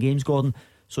last 9 games, Gordon.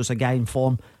 So it's a guy in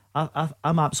form.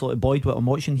 I'm absolutely buoyed what I'm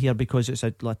watching here, because it's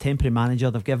a temporary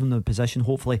manager. They've given him the position,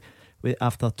 hopefully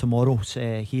after tomorrow's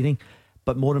hearing.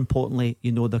 But more importantly,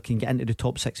 they can get into the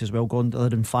top 6 as well, Gordon. They're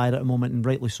on fire at the moment, and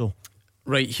rightly so.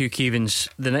 Right, Hugh Keevins.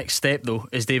 The next step though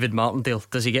is David Martindale.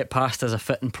 Does he get passed as a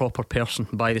fit and proper person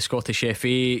by the Scottish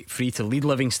FA, free to lead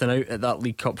Livingston out at that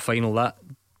League Cup final? That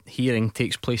hearing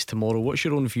takes place tomorrow. What's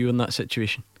your own view on that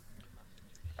situation?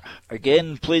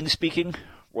 Again, plain speaking,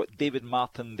 what David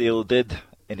Martindale did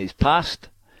in his past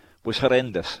was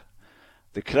horrendous.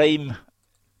 The crime,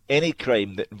 any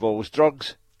crime that involves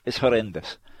drugs, is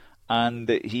horrendous. And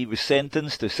he was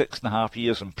sentenced to 6.5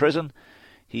 years in prison.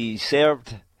 He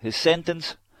served his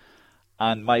sentence,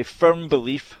 and my firm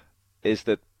belief is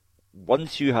that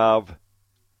once you have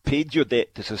paid your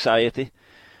debt to society,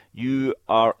 you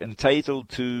are entitled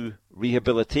to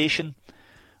rehabilitation.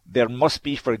 There must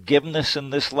be forgiveness in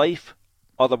this life,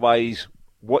 otherwise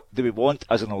what do we want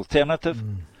as an alternative?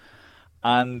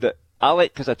 And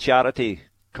Alec has a charity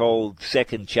called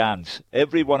Second Chance.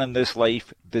 Everyone in this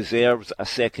life deserves a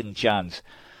second chance.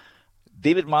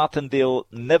 David Martindale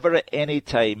never at any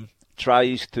time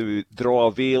tries to draw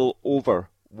a veil over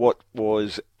what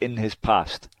was in his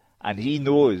past, and he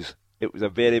knows it was a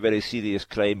very, very serious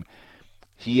crime.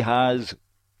 He has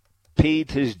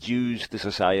paid his dues to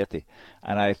society,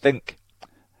 and I think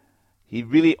he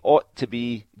really ought to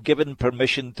be given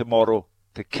permission tomorrow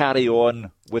to carry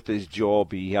on with his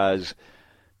job. He has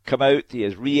come out, he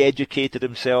has re-educated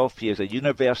himself, he has a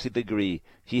university degree,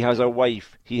 he has a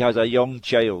wife, he has a young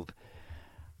child,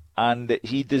 and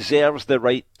he deserves the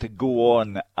right to go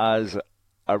on as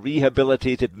a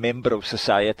rehabilitated member of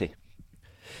society.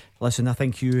 Listen, I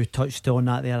think you touched on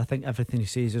that there. I think everything he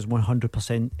says is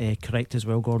 100% correct as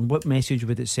well, Gordon. What message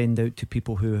would it send out to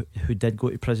people who did go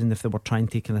to prison if they were trying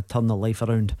to kind of turn their life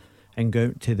around and go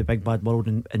out to the big bad world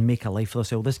and make a life for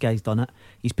themselves? This guy's done it.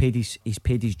 He's paid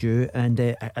his due, and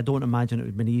I don't imagine it would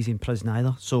have been easy in prison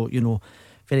either. So,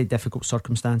 very difficult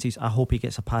circumstances. I hope he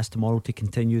gets a pass tomorrow to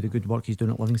continue the good work he's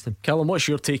doing at Livingston. Callum, what's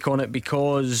your take on it?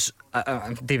 Because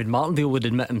David Martindale would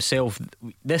admit himself,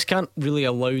 this can't really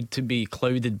allowed to be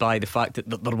clouded by the fact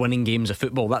that they're winning games of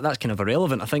football. That's kind of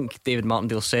irrelevant. I think David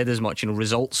Martindale said as much.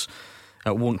 Results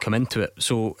won't come into it.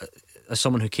 So as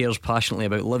someone who cares passionately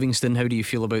about Livingston, how do you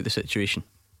feel about the situation?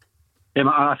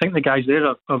 I think the guys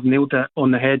there have nailed it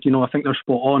on the head. I think they're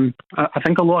spot on. I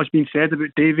think a lot has been said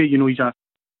about Davy. He's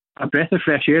a breath of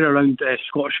fresh air around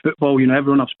Scottish football.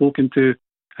 Everyone I've spoken to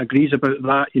agrees about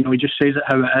that. He just says it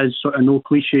how it is, sort of no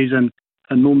cliches, and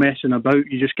and no messing about.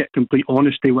 You just get complete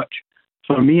honesty, which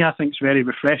for me I think is very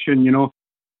refreshing,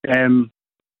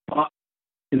 but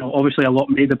obviously a lot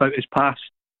made about his past.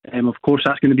 Of course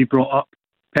that's going to be brought up.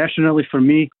 Personally for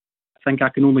me, I think I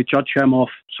can only judge him off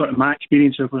sort of my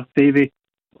experience with Davy.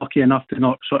 Lucky enough to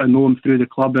not sort of know him through the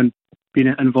club and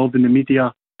being involved in the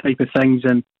media type of things,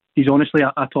 and he's honestly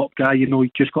a top guy. You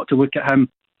just got to look at him.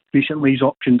 Recently he's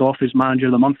auctioned off his Manager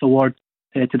of the Month award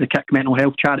to the Kick Mental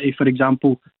Health charity, for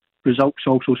example. Results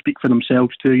also speak for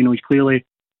themselves too. He's clearly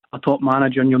a top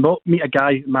manager, and you'll not meet a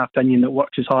guy, in my opinion, that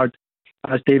works as hard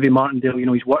as Davy Martindale.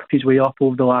 He's worked his way up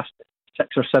over the last 6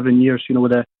 or 7 years,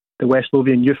 with the West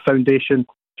Lothian Youth Foundation,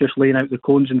 just laying out the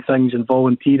cones and things and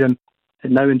volunteering,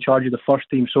 and now in charge of the first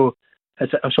team. So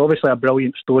it's obviously a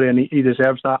brilliant story, and he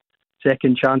deserves that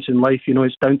second chance in life.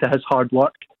 It's down to his hard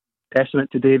work. Testament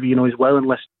to Davy, his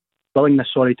willingness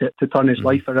to turn his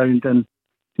life around, and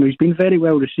he's been very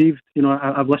well received.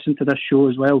 I've listened to this show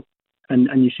as well, and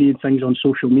you see things on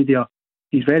social media.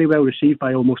 He's very well received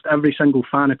by almost every single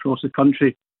fan across the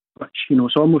country, which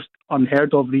it's almost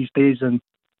unheard of these days, and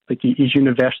he's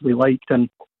universally liked, and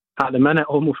at the minute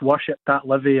almost worshipped at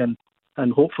Livy, and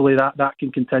hopefully that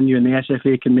can continue, and the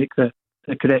SFA can make the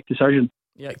correct decision.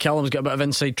 Yeah, Callum's got a bit of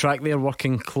inside track there,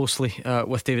 working closely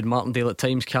with David Martindale at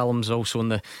times. Callum's also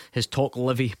on his Talk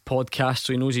Livy podcast,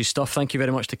 so he knows his stuff. Thank you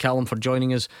very much to Calum for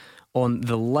joining us on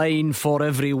the line. For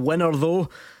every winner, though,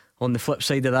 on the flip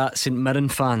side of that, St Mirren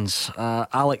fans.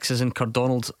 Alex is in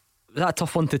Cardonald. Was that a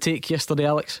tough one to take yesterday,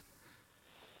 Alex?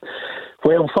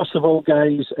 Well, first of all,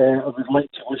 guys, I would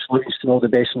like to wish Livingston all the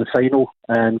best in the final,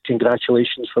 and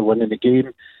congratulations for winning the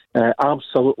game.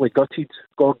 Absolutely gutted,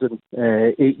 Gordon.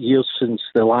 8 years since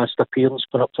the last appearance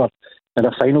put up in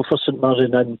a final for St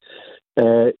Mirren,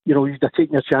 and you'd have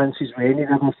taken your chances with any of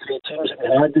the other 3 teams that we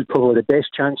had. It's probably the best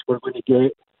chance we're going to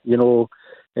get,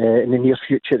 in the near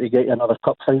future, to get another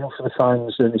cup final for the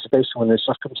fans, and especially when the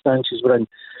circumstances were in.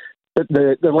 But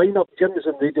the lineup, Jim was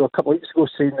on radio a couple of weeks ago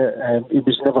saying that he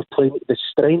was never playing the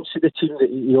strengths of the team, that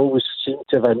he always seemed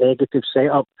to have a negative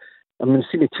setup. I mean,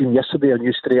 seeing the team yesterday, I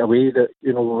knew straight away that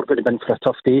we were going to be in for a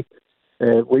tough day.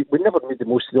 We never made the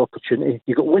most of the opportunity.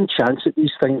 You got one chance at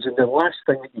these things, and the last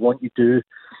thing that you want to do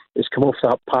is come off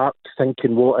that park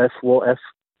thinking what if,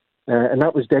 and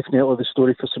that was definitely the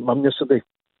story for St Mirren yesterday.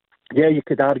 Yeah, you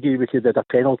could argue we could have had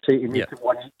a penalty and make it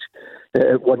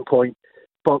 1-8 at one point,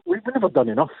 but we've never done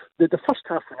enough. The first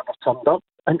half we never turned up,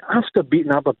 and after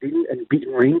beating Aberdeen and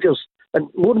beating Rangers, and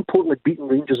more importantly beating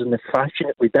Rangers in the fashion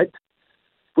that we did,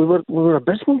 we were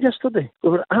abysmal yesterday. We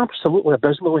were absolutely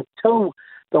abysmal until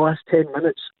the last 10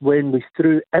 minutes, when we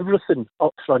threw everything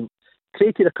up front.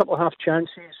 Created a couple of half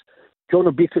chances. John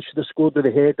O'Beaker should have scored with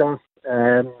a header.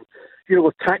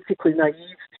 We're tactically naive.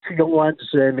 The 2 young lads,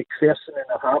 McPherson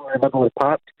and Ham in the middle of the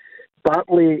park.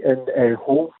 Bartley and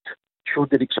Holt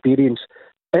showed their experience.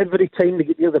 Every time they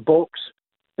get near the box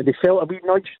and they felt a wee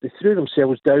nudge, they threw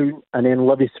themselves down, and then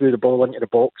Livy threw the ball into the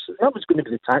box. That was going to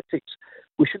be the tactics.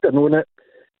 We should have known it.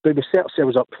 But we set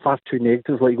ourselves up far too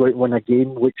negatively going to win a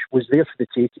game which was there for the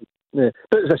taking.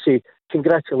 But as I say,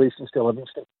 congratulations to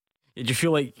Livingston. Did you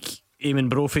feel like Eamon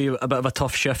Brophy a bit of a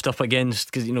tough shift up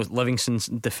against, because Livingston's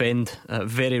defend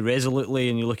very resolutely,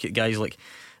 and you look at guys like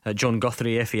John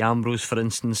Guthrie, Effie Ambrose, for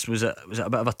instance. Was it a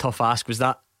bit of a tough ask? Was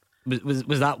that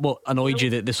what annoyed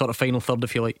you, the sort of final third,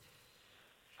 if you like?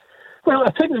 Well,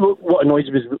 I think what annoys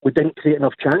me is we didn't create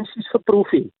enough chances for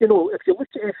Brophy. If you look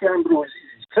at Effie Ambrose,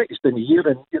 he's criticized in the year,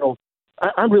 and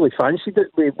I really fancied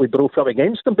it with Brophy up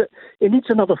against him, but he needs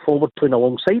another forward playing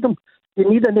alongside him. You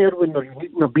need an Erwin or you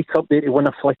need a beat up there to win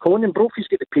a flick on, and Brophy's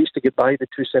got the pace to get by the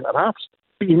 2 centre halves,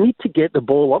 but you need to get the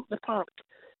ball up the park,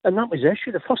 and that was the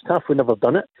issue. The first half we never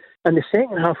done it, and the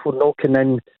second half we're knocking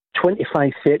in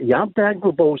 25-30 yard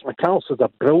diagonal balls. McAllister's a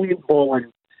brilliant ball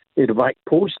in the back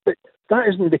post, but that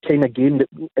isn't the kind of game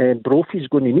that Brophy's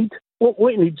going to need.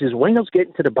 What he needs is wingers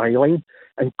getting to the byline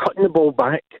and cutting the ball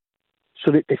back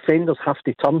so that defenders have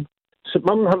to turn. St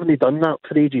Mirren haven't done that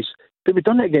for ages, but we've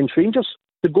done it against Rangers.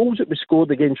 The goals that we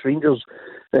scored against Rangers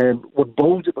were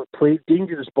balls that were played,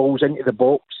 dangerous balls into the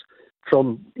box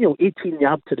from 18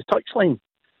 yards to the touchline.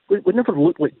 We never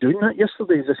looked like doing that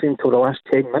yesterday, as I say, until the last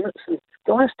 10 minutes. And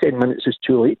the last 10 minutes is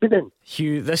too late by then.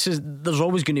 Hugh, there's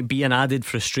always going to be an added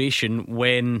frustration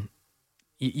when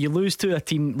you lose to a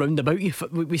team round about you.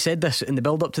 We said this in the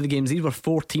build up to the games. These were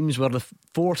 4 teams where the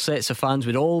 4 sets of fans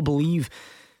would all believe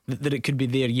that it could be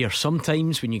their year.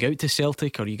 Sometimes when you go out to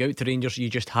Celtic or you go out to Rangers, you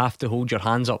just have to hold your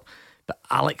hands up. But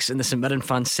Alex and the St Mirren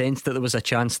fans sensed that there was a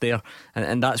chance there,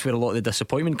 and that's where a lot of the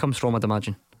disappointment comes from, I'd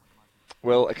imagine.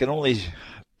 Well, I can only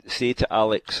say to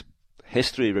Alex,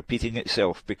 history repeating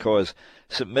itself, because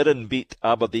St Mirren beat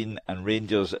Aberdeen and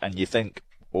Rangers and you think,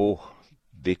 oh,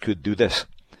 they could do this.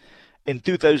 In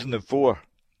 2004,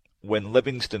 when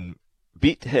Livingston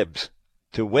beat Hibs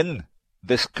to win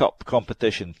this cup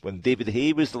competition, when David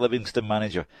Hay was the Livingston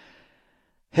manager,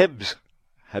 Hibs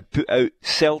had put out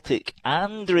Celtic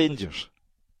and Rangers.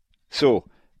 So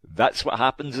that's what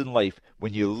happens in life.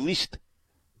 When you least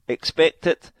expect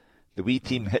it, the wee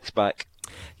team hits back.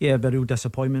 Yeah, but a real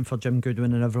disappointment for Jim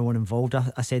Goodwin and everyone involved.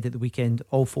 I said at the weekend,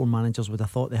 all four managers would have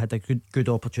thought they had a good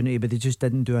opportunity, but they just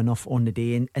didn't do enough on the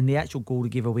day. And the actual goal they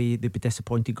gave away, they'd be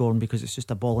disappointed, Gordon, because it's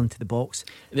just a ball into the box.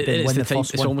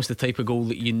 It's almost the type of goal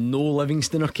that you know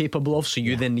Livingston are capable of, so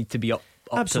you then need to be up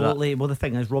absolutely. Well, the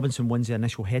thing is, Robinson wins the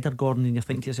initial header, Gordon, and you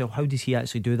think to yourself, how does he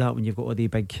actually do that when you've got all the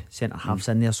big centre halves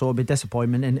in there? So it'll be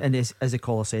disappointment. And as the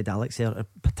caller said, Alex, there,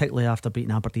 particularly after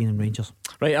beating Aberdeen and Rangers.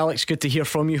 Right, Alex, good to hear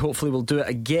from you. Hopefully we'll do it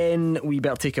again. We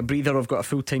better take a breather. I've got a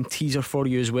full-time teaser for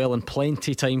you as well, and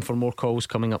plenty time for more calls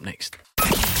coming up next.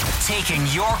 Taking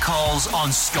your calls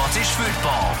on Scottish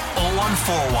football.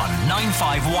 0141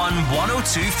 951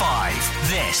 1025.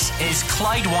 This is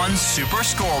Clyde One Super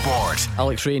Scoreboard.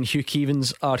 Alex Rae and Hugh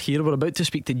Keevins are here. We're about to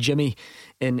speak to Jimmy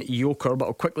in Yoker, but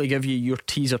I'll quickly give you your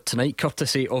teaser tonight,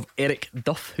 courtesy of Eric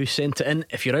Duff, who sent it in.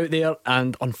 If you're out there,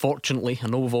 and unfortunately I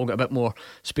know we've all got a bit more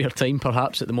spare time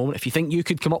perhaps at the moment, if you think you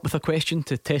could come up with a question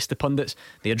to test the pundits,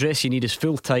 the address you need is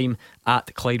fulltime at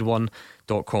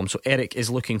Clyde1.com. So Eric is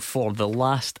looking for the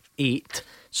last 8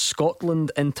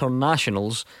 Scotland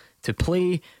internationals to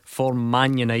play for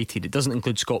Man United. It doesn't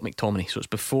include Scott McTominay, so it's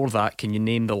before that. Can you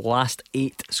name the last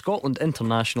 8 Scotland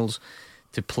internationals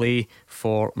to play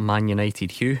for Man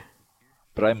United? Hugh?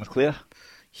 Brian McClare.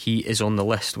 He is on the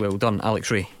list. Well done. Alex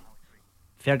Rae.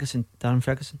 Darren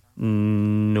Ferguson.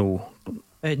 No.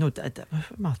 No, what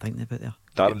am I thinking about there?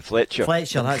 Darren Fletcher.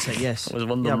 Fletcher, that's it, yes. I was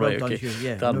wondering, yeah, right, well okay. done,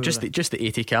 yeah, Darren, just the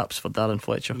 80 caps for Darren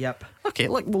Fletcher. Yep. Okay,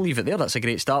 look, we'll leave it there. That's a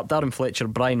great start. Darren Fletcher,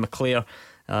 Brian McClare.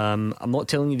 I'm not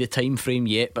telling you the time frame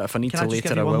yet, but if I need to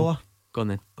later I will. More? Go on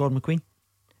then. Gordon McQueen.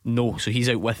 No, so he's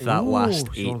out with that last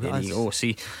 8. Sure, There you go.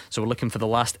 See, so we're looking for the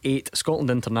last 8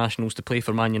 Scotland internationals to play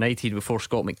for Man United before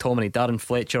Scott McTominay. Darren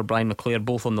Fletcher, Brian McClare,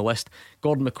 both on the list.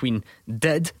 Gordon McQueen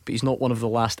did, but he's not one of the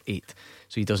last 8,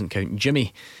 so he doesn't count.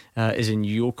 Jimmy is in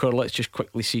Yoker. Let's just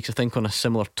quickly see, because I think on a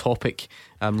similar topic,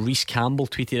 Rhys Campbell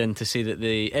tweeted in to say that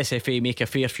the SFA make a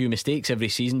fair few mistakes every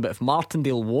season, but if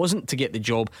Martindale wasn't to get the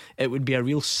job, it would be a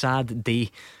real sad day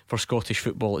for Scottish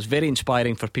football. It's very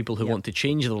inspiring for people who want to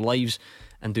change their lives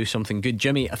and do something good.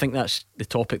 Jimmy, I think that's the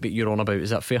topic that you're on about. Is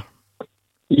that fair?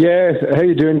 Yeah, how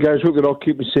you doing, guys? Hope you're all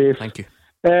keeping safe. Thank you.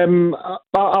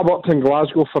 I worked in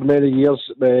Glasgow for many years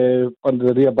under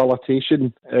the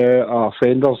rehabilitation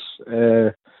offenders,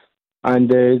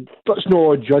 and let's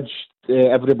not judge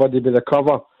everybody by the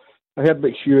cover. I heard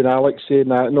Hugh and Alex saying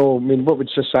that. No, I mean, what would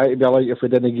society be like if we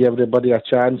didn't give everybody a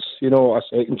chance, a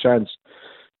second chance?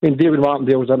 I mean, David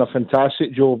Martindale's done a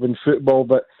fantastic job in football,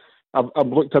 but I've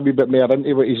looked a wee bit more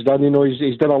into what he's done.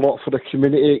 He's done a lot for the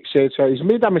community, etc. He's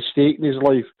made a mistake in his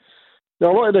life. There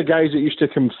are a lot of the guys that used to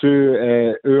come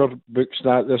through our books and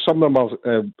that, there's some of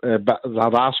them are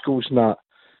rascals and that.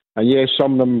 And yes,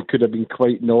 some of them could have been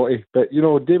quite naughty. But,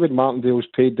 David Martindale's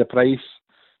paid the price,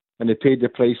 and he paid the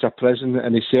price of prison,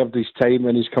 and he served his time,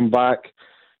 and he's come back,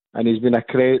 and he's been a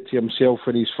credit to himself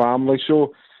and his family.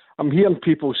 So I'm hearing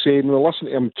people saying, well, listen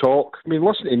to him talk. I mean,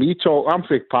 listen to me talk. I'm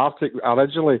from Partick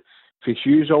originally, for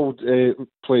Hugh's old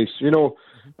place.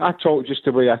 I talk just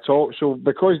the way I talk. So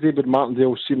because David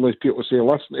Martindale seems people say,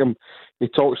 listen to him, he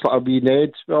talks like a wee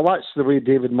Ned. Well, that's the way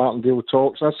David Martindale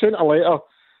talks. I sent a letter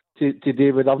to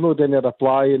David. I've not done a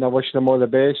reply, and I wish him all the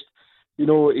best. He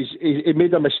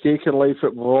made a mistake in life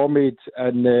that we've all made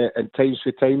in times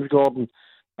for times, Gordon.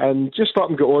 And just let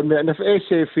him get on with it. And if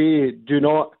SFA do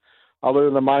not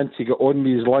allow the man to get on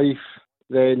with his life,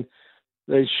 then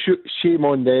shame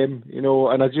on them,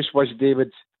 and I just wish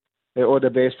David all the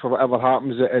best for whatever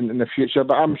happens in the future.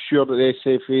 But I'm sure that the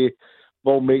SFA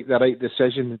will make the right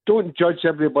decision. Don't judge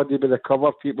everybody by the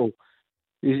cover, people.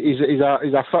 He's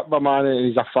a football man, and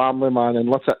he's a family man, and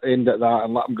let it end at that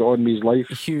and let him go on with his life.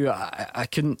 Hugh, I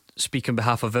couldn't speak on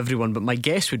behalf of everyone, but my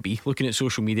guess would be, looking at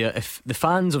social media, if the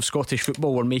fans of Scottish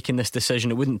football were making this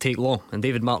decision, it wouldn't take long, and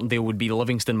David Martindale would be the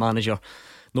Livingston manager.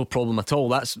 No problem at all.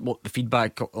 That's what the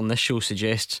feedback on this show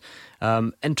suggests.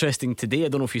 Interesting today, I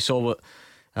don't know if you saw what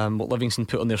Livingston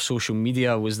put on their social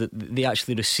media, was that they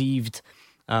actually received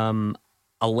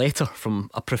a letter from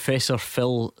a Professor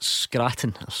Phil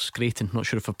Scraton, not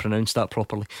sure if I pronounced that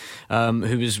properly,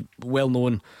 who was well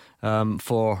known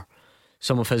for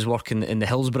some of his work in the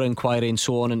Hillsborough inquiry and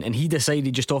so on, and he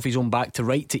decided just off his own back to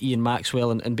write to Ian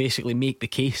Maxwell and basically make the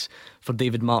case for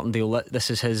David Martindale. This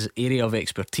is his area of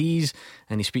expertise,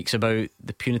 and he speaks about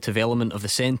the punitive element of the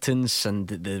sentence and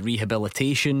the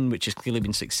rehabilitation, which has clearly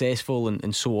been successful,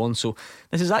 and so on. So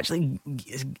this is actually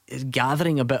is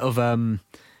gathering a bit of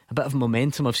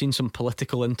momentum. I've seen some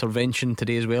political intervention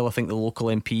today as well. I think the local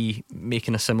MP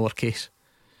making a similar case.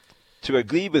 To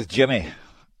agree with Jimmy,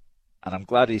 and I'm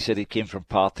glad he said he came from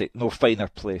Partick, no finer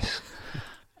place.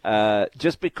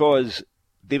 Just because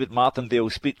David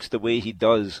Martindale speaks the way he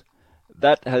does,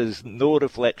 that has no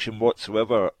reflection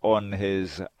whatsoever on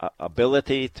his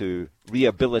ability to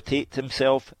rehabilitate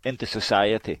himself into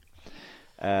society.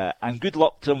 And good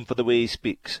luck to him for the way he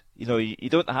speaks. You know, you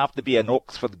don't have to be an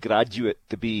Oxford graduate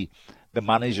to be the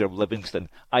manager of Livingston.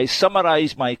 I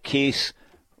summarise my case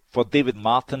for David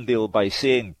Martindale by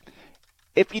saying,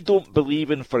 if you don't believe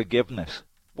in forgiveness,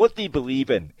 what do you believe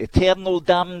in? Eternal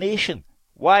damnation.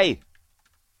 Why?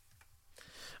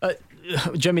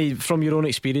 Jimmy, from your own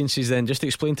experiences then, just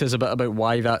explain to us a bit about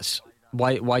why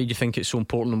you think it's so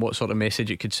important and what sort of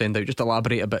message it could send out. Just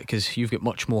elaborate a bit, because you've got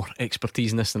much more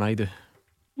expertise in this than I do.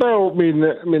 Well, I mean,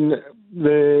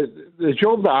 the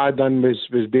job that I done was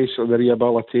basically the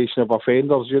rehabilitation of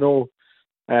offenders. You know,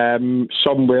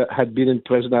 some had been in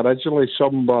prison originally,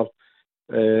 some were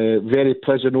very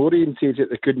prison orientated.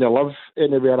 They couldn't live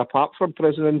anywhere apart from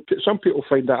prison, and some people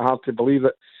find that hard to believe,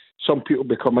 that some people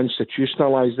become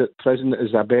institutionalised, that prison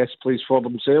is the best place for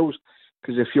themselves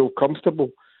because they feel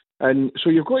comfortable. And so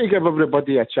you've got to give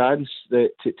everybody a chance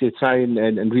to try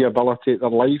and rehabilitate their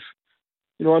life.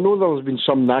 You know, I know there's been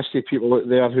some nasty people out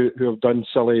there who have done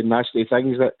silly, nasty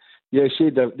things that, yes, they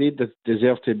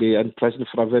deserve to be in prison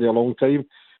for a very long time.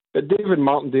 But David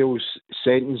Martindale's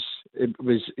sentence,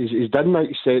 he's done out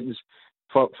his sentence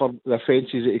for the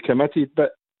offences that he committed,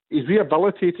 but he's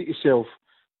rehabilitated himself.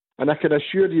 And I can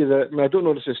assure you that, I mean, I don't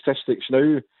know the statistics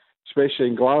now, especially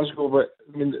in Glasgow, but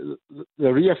I mean, the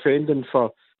reoffending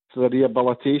for the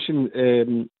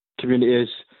rehabilitation community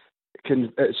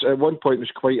it's at one point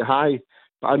was quite high,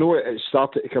 but I know it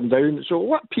started to come down. So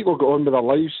let people go on with their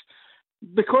lives.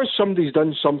 Because somebody's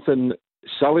done something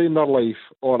silly in their life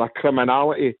or a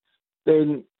criminality,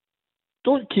 then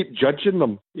don't keep judging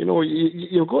them. You know,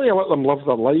 you've got to let them live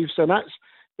their lives, and I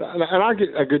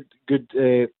get a good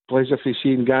pleasure for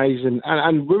seeing guys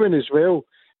and women as well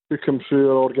who come through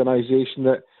our organisation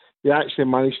that they actually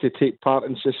manage to take part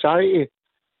in society.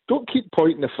 Don't keep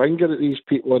pointing the finger at these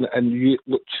people and you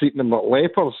treating them like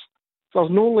lepers.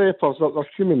 There's no lepers. They're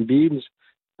human beings,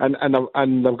 and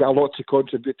they've got a lot to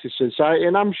contribute to society.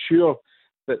 And I'm sure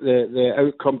that the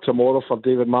outcome tomorrow for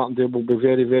David Martindale will be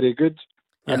very, very good.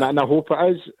 Yeah. And I hope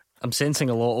it is. I'm sensing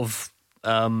a lot of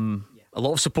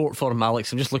support for him,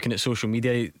 Alex. I'm just looking at social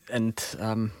media, and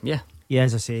yeah,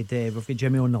 as I said, we've got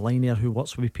Jimmy on the line here who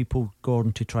works with people,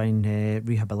 Gordon, to try and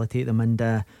rehabilitate them. And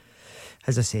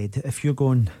as I said, if you're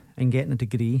going and getting a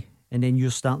degree and then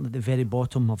you're starting at the very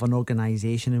bottom of an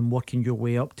organisation and working your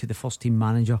way up to the first team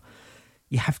manager,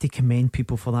 you have to commend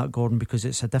people for that, Gordon, because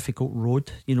it's a difficult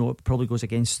road. You know, it probably goes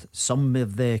against some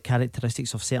of the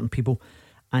characteristics of certain people,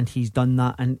 and he's done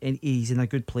that, and he's in a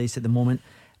good place at the moment.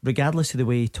 Regardless of the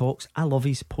way he talks, I love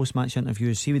his post-match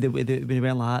interviews. See, when he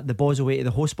went like that, the boys away to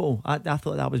the hospital, I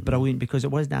thought that was brilliant, because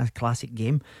it wasn't a classic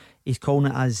game. He's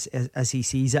calling it as he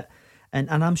sees it, and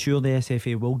I'm sure the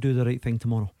SFA will do the right thing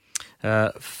tomorrow.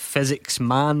 Physics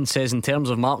Man says, in terms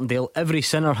of Martindale, every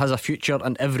sinner has a future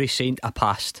and every saint a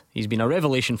past. He's been a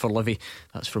revelation for Livy.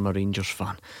 That's from a Rangers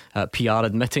fan. PR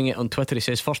admitting it on Twitter. He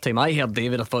says, first time I heard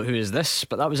David, I thought, who is this?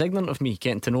 But that was ignorant of me.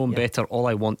 Getting to know him better, all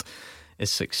I want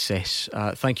is success.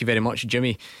 Thank you very much,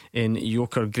 Jimmy in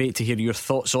Yoker. Great to hear your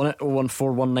thoughts on it.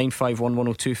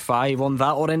 01419511025 on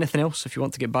that or anything else. If you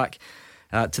want to get back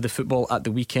to the football at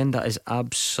the weekend, that is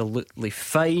absolutely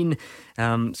fine.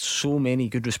 So many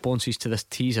good responses to this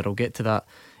teaser. I'll get to that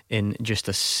in just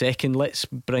a second. Let's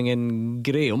bring in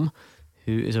Graham,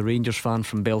 who is a Rangers fan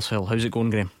from Bellshill. How's it going,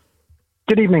 Graham?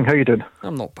 Good evening, how are you doing?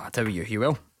 I'm not bad, how are you? You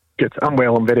well? Good, I'm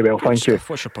well, I'm very well, good thank stuff. you.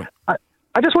 What's your point? I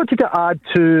just wanted to add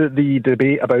to the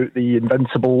debate about the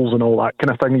Invincibles and all that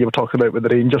kind of thing you were talking about with the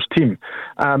Rangers team,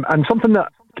 and something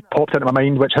that popped into my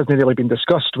mind, which hasn't really been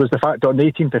discussed, was the fact that on the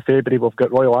 18th of February we've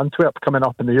got Royal Antwerp coming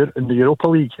up in the Europa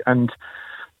League, and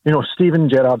you know, Steven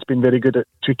Gerrard's been very good at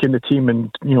tweaking the team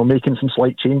and, you know, making some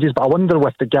slight changes, but I wonder,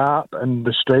 with the gap and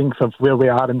the strength of where we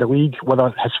are in the league, whether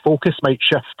his focus might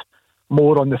shift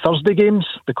more on the Thursday games,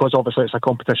 because obviously it's a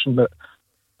competition that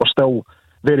we're still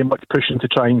very much pushing to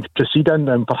try and proceed in,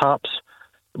 and perhaps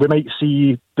we might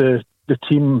see the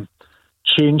team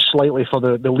change slightly for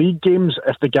the league games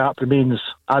if the gap remains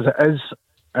as it is,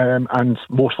 and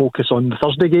more focus on the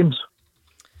Thursday games.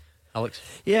 Alex?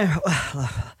 Yeah,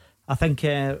 I think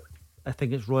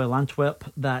it's Royal Antwerp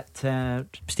that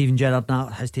Steven Gerrard now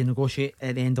has to negotiate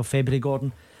at the end of February,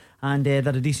 Gordon. And they're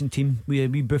a decent team.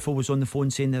 We Buffo was on the phone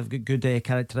saying they've got good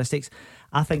characteristics.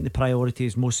 I think the priority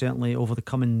is most certainly over the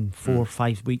coming 4 or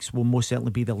 5 weeks will most certainly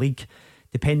be the league,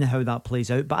 depending on how that plays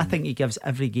out. But I think he gives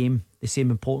every game the same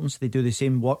importance. They do the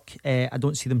same work. I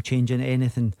don't see them changing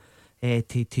anything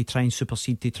to try and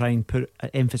supersede, to try and put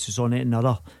emphasis on it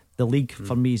another. The league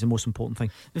for me is the most important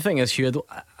thing. The thing is, Hugh,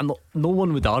 no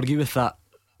one would argue with that.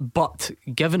 But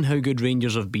given how good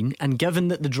Rangers have been, and given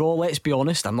that the draw, let's be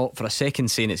honest, I'm not for a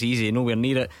second saying it's easy, nowhere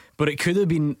near it, but it could have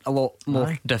been a lot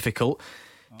more difficult.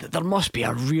 There must be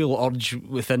a real urge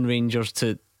within Rangers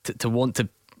to want to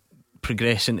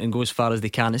progress and go as far as they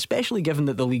can, especially given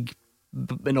that the league,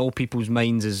 in all people's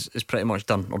minds, is pretty much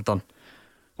done.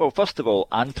 Well, first of all,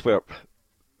 Antwerp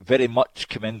very much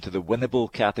come into the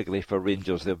winnable category for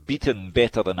Rangers. They're beaten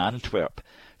better than Antwerp.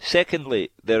 Secondly,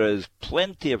 there is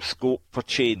plenty of scope for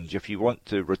change if you want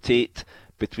to rotate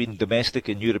between domestic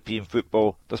and European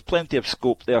football. There's plenty of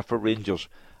scope there for Rangers.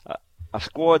 A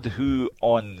squad who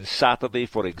on Saturday,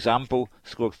 for example,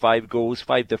 scored 5 goals,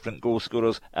 5 different goal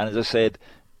scorers, and as I said,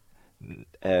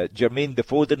 Jermaine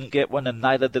Defoe didn't get one and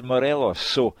neither did Morelos.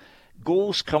 So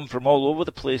goals come from all over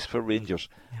the place for Rangers.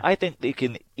 I think they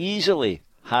can easily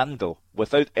handle,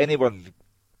 without anyone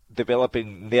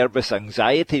developing nervous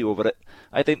anxiety over it,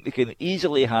 I think they can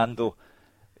easily handle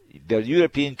their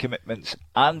European commitments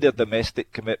and their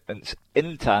domestic commitments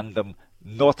in tandem.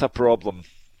 Not a problem.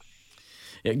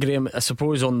 Yeah, Graham, I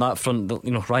suppose on that front,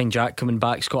 Ryan Jack coming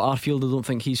back, Scott Arfield, I don't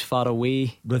think he's far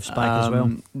away. Roof's back as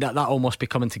well. That all must be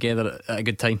coming together at a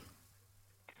good time.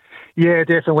 Yeah,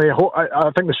 definitely. I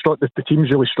think the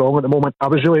team's really strong at the moment. I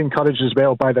was really encouraged as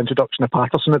well by the introduction of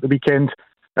Patterson at the weekend.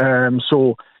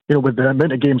 So, with the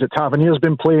amount of games that Tavernier's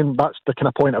been playing, that's the kind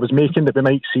of point I was making, that we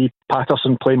might see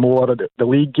Patterson play more at the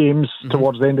league games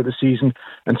towards the end of the season,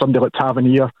 and somebody like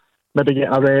Tavernier maybe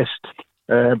getting a rest.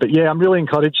 But yeah, I'm really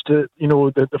encouraged that,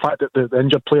 the fact that the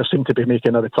injured players seem to be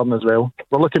making a return as well.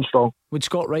 We're looking strong. Would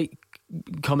Scott Wright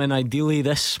come in ideally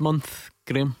this month,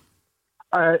 Graham?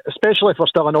 Especially if we're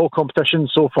still in all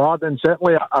competitions so far, then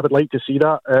certainly I would like to see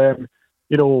that.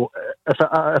 If a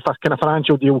kind of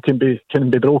financial deal can be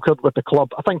brokered with the club,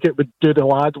 I think it would do the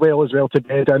lad well as well to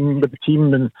get in with the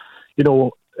team, and you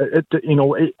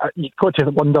got to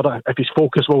wonder if his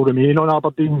focus will remain on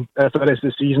Aberdeen for the rest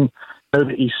of the season now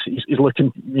that he's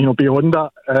looking beyond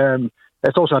that.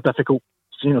 It's also a difficult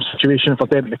situation for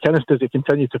Derek McInnes. Does he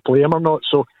continue to play him or not?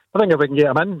 So I think if we can get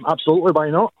him in, absolutely, why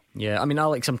not? Yeah, I mean,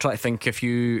 Alex, I'm trying to think if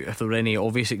there were any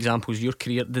obvious examples in your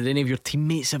career. Did any of your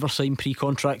teammates ever sign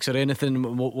pre-contracts or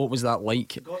anything? What was that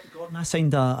like? Gordon, I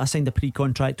signed a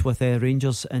pre-contract with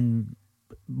Rangers, and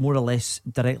more or less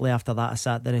directly after that I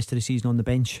sat the rest of the season on the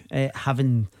bench,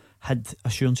 having had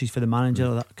assurances for the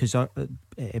manager, because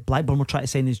Blackburn were trying to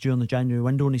sign us during the January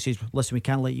window, and he says, listen, we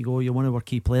can't let you go, you're one of our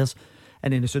key players.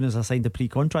 And then as soon as I signed the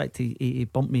pre-contract, he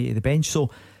bumped me to the bench. So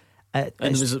and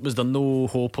was there no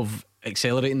hope of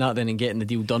accelerating that then and getting the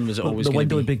deal done? Was it always the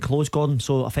window had been closed, Gordon?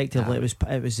 So effectively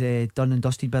it was done and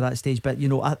dusted by that stage. But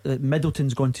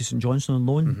Middleton's gone to St Johnstone on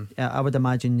loan. I would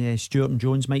imagine Stewart and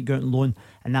Jones might go out on loan,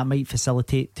 and that might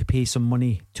facilitate to pay some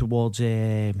money towards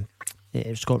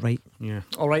Scott Wright. Yeah.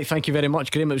 Alright, thank you very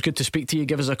much, Graham. It was good to speak to you.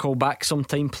 Give us a call back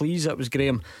sometime, please. That was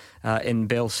Graham in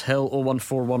Bells Hill.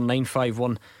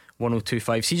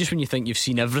 01419511025. See, just when you think you've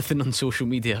seen everything on social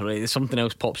media, right, something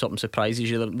else pops up and surprises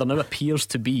you. There now appears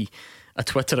to be a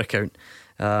Twitter account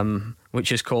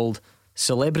which is called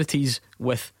Celebrities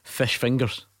with Fish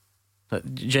Fingers.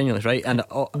 Genuinely, right? And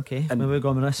okay, and we're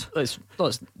going with this.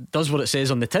 It does what it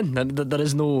says on the tin. There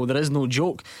is no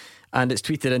joke. And it's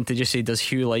tweeted in to just say, does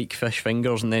Hugh like fish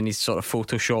fingers? And then he's sort of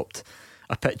photoshopped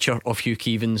a picture of Hugh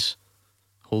Keevins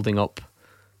holding up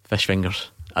fish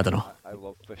fingers. I don't know. I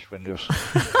love fish fingers.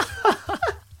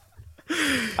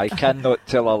 I cannot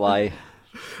tell a lie.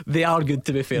 They are good,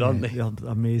 to be fair, aren't they? They're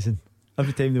amazing.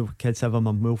 Every time the kids have them,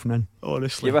 I'm wolfing in.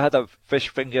 Honestly. You ever had a fish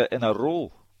finger in a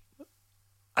roll?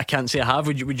 I can't say I have.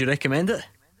 Would you recommend it?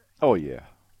 Oh yeah,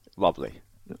 lovely.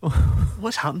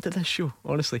 What's happened to this show,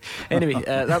 honestly? Anyway,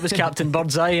 that was Captain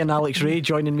Birdseye and Alex Rae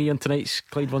joining me on tonight's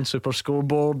Clyde 1 Super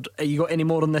Scoreboard. You got any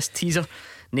more on this teaser?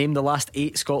 Name the last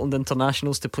 8 Scotland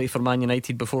internationals to play for Man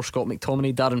United before Scott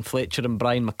McTominay. Darren Fletcher and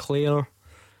Brian McClare.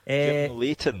 Jim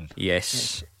Leighton.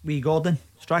 Yes. Wee Gordon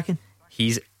Strachan.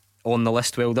 He's on the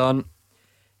list. Well done.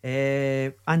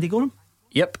 Andy Gorham.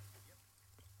 Yep.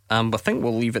 I think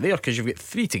we'll leave it there because you've got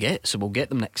 3 to get, so we'll get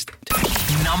them next.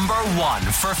 Number 1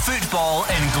 for football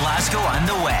in Glasgow and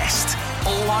the West.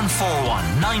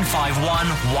 0141 951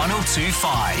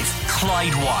 1025.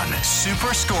 Clyde 1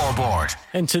 Super Scoreboard.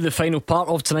 Into the final part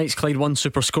of tonight's Clyde 1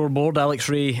 Super Scoreboard. Alex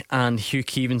Rae and Hugh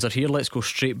Keevins are here. Let's go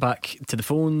straight back to the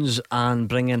phones and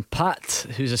bring in Pat,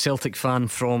 who's a Celtic fan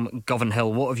from Govan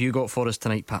Hill. What have you got for us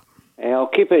tonight, Pat? I'll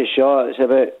keep it short. It's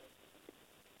about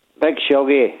Big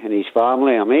Shuggy and his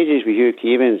family. I'm ages with Hugh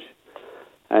Keevins.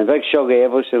 And Big Shuggy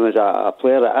Everson was a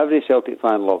player that every Celtic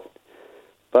fan loved.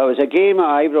 But it was a game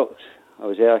at Ibrox. I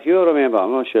was there. Hugh, remember,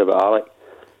 I'm not sure about Alec.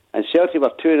 And Celtic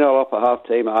were 2-0 up at half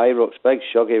time at Ibrox. Big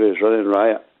Shuggy was running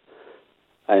riot.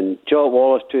 And Joe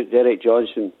Wallace took Derek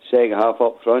Johnson second half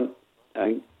up front.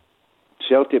 And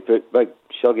Celtic put Big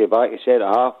Shuggy back to centre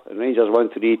half. And Rangers won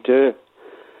 3-2.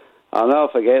 I'll never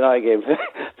forget that game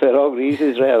for the wrong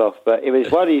reasons, right enough. But he was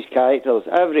one of these characters.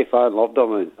 Every fan loved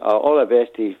him. And all the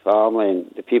best to his family and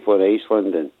the people in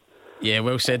Iceland. And yeah,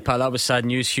 well said, Pat. That was sad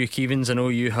news. Hugh Keevins, I know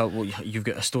you've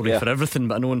got a story for everything,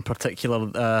 but I know in particular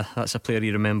that's a player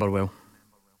you remember well.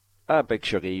 Big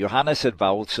Shuggy. Johannes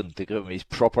Edvaldsson, to give him his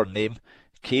proper name,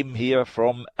 came here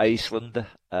from Iceland.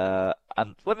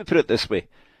 And let me put it this way.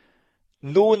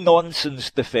 No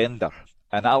nonsense defender.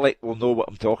 And Alec will know what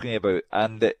I'm talking about.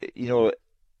 And,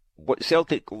 what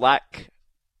Celtic lack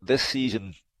this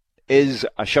season is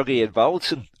a Shuggy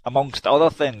Edvaldsson, amongst other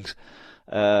things.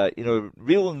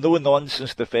 Real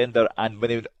no-nonsense defender. And when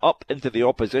he went up into the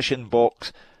opposition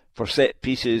box for set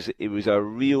pieces, he was a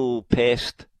real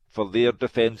pest for their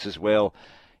defence as well.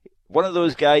 One of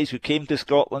those guys who came to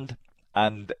Scotland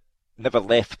and never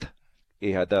left.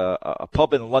 He had a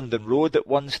pub in London Road at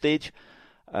one stage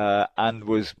and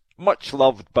was much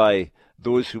loved by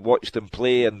those who watched him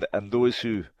play and those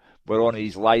who were on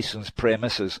his licensed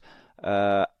premises.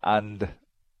 And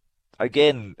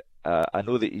again, I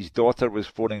know that his daughter was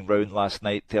phoning round last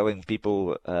night telling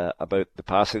people about the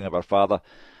passing of her father.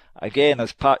 Again,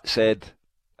 as Pat said,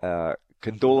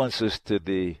 condolences to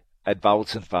the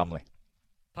Edvaldsson family.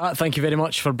 Pat, thank you very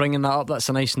much for bringing that up. That's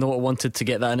a nice note. I wanted to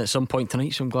get that in at some point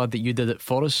tonight, so I'm glad that you did it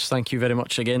for us. Thank you very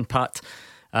much again, Pat.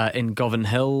 In Govan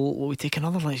Hill, will we take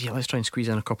another? Let's try and squeeze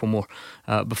in a couple more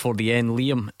before the end.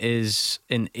 Liam is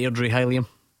in Airdrie. Hi, Liam.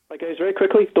 Hi guys, very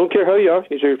quickly, don't care how you are,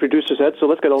 as your producer said, so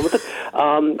let's get on with it.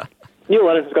 Neil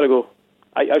Lennon's got to go.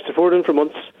 I supported him for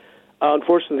months.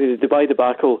 Unfortunately, the Dubai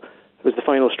debacle was the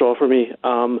final straw for me.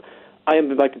 I haven't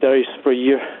been back to Derry for a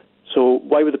year, so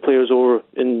why were the players over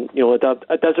in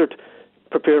a desert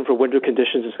preparing for winter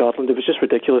conditions in Scotland? It was just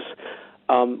ridiculous.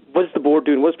 What's the board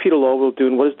doing? What's Peter Lawwell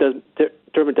doing? What is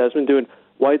Dermot Desmond doing?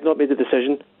 Why did not make the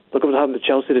decision? Look at what happened to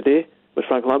Chelsea today with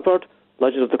Frank Lampard,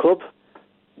 legend of the club.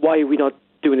 Why are we not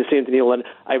doing the same to Neil Lennon?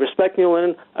 I respect Neil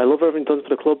Lennon. I love everything done for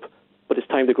the club, but it's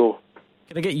time to go.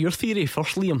 Can I get your theory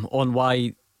first, Liam, on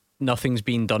why nothing's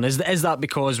been done? Is that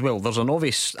because, well, there's an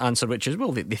obvious answer, which is,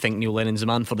 well, they think Neil Lennon's the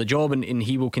man for the job and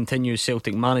he will continue as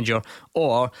Celtic manager,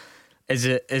 or is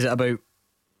it about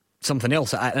something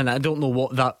else? And I don't know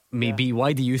what that may be.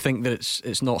 Why do you think that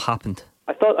it's not happened?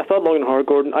 I thought long and hard,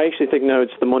 Gordon. I actually think now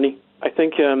it's the money. I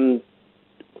think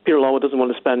Peter Lawwell doesn't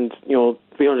want to spend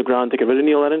 $300,000 to get rid of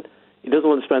Neil Lennon. He doesn't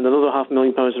want to spend another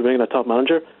 £500,000 to bring in a top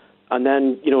manager. And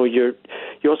then you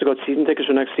also got season tickets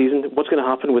for next season. What's going to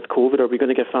happen with COVID? Are we going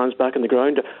to get fans back in the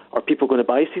ground? Are people going to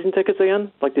buy season tickets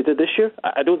again like they did this year?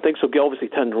 I don't think so. Obviously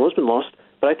 10 in a row has been lost,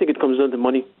 but I think it comes down to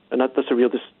money, and that's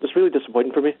really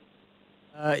disappointing for me.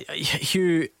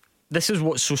 Hugh, this is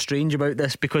what's so strange about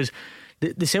this, because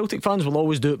the Celtic fans will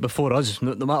always do it before us,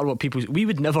 no matter what people. We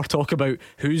would never talk about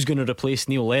who's going to replace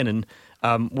Neil Lennon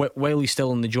while he's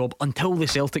still in the job, until the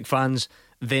Celtic fans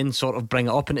then sort of bring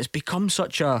it up, and it's become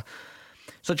such a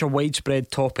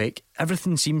widespread topic.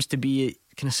 Everything seems to be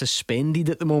kind of suspended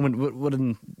at the moment. We're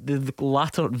in the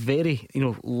latter, very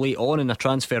late on in a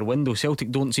transfer window.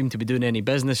 Celtic don't seem to be doing any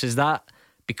business. Is that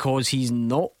because he's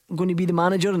not going to be the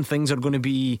manager and things are going to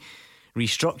be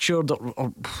restructured,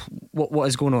 or what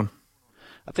is going on?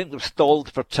 I think they've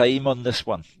stalled for time on this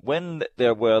one. When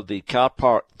there were the car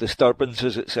park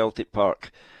disturbances at Celtic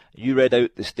Park, you read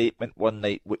out the statement one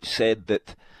night which said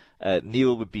that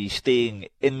Neil would be staying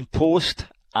in post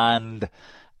and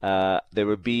there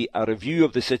would be a review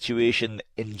of the situation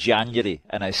in January.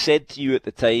 And I said to you at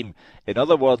the time, in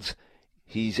other words,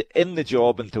 he's in the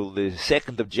job until the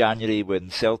 2nd of January when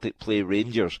Celtic play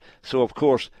Rangers. So, of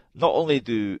course, not only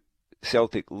do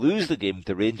Celtic lose the game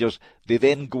to Rangers, they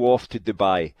then go off to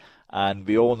Dubai, and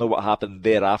we all know what happened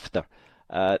thereafter.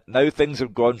 Now things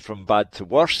have gone from bad to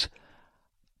worse.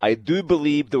 I do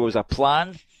believe there was a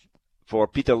plan for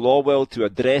Peter Lawwell to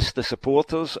address the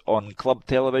supporters on club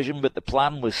television, but the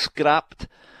plan was scrapped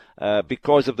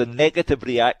because of the negative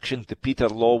reaction to Peter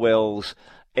Lawwell's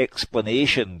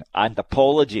explanation and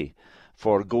apology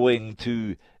for going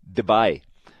to Dubai.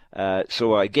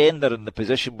 So again, they're in the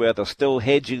position where they're still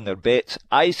hedging their bets.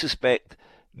 I suspect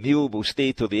Neil will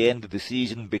stay till the end of the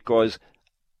season because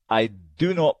I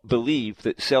do not believe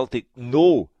that Celtic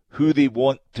know who they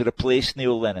want to replace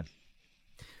Neil Lennon.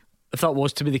 If that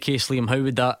was to be the case, Liam, how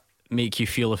would that make you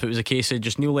feel if it was a case of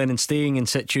just Neil Lennon staying in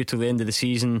situ till the end of the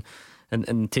season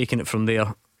and taking it from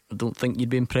there? I don't think you'd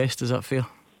be impressed. Is that fair?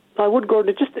 I would,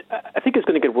 Gordon. I think it's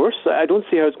going to get worse. I don't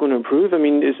see how it's going to improve. I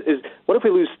mean, what if we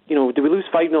lose? Do we lose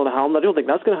 5-0 to Hamilton? I don't think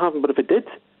that's going to happen. But if it did,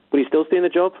 would he still stay in the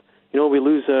job? We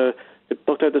lose. Get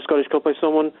knocked out the Scottish Cup by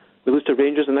someone. We lose to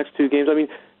Rangers the next 2 games. I mean,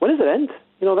 when does it end?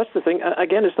 That's the thing.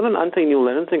 Again, it's not an anti-Neil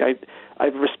Lennon thing. I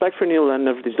have respect for Neil Lennon and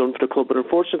everything he's done for the club, but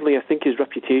unfortunately, I think his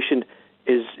reputation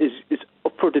is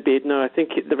up for debate now. I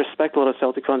think the respect a lot of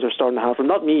Celtic fans are starting to have, and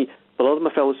not me, but a lot of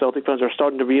my fellow Celtic fans are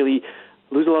starting to really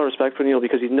lose a lot of respect for Neil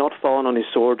because he's not fallen on his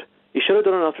sword. He should have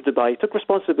done it after Dubai. He took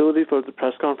responsibility for the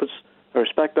press conference. I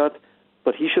respect that,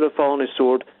 but he should have fallen on his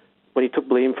sword when he took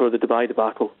blame for the Dubai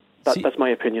debacle. That's my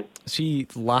opinion. See,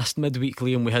 last midweek,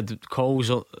 Liam, we had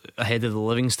calls ahead of the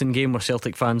Livingston game where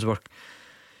Celtic fans were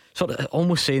sort of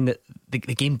almost saying that the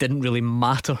game didn't really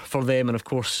matter for them, and of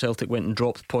course Celtic went and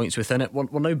dropped points within it.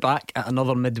 We're now back at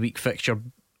another midweek fixture.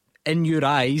 In your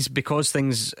eyes, because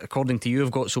things, according to you,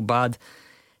 have got so bad,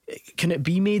 can it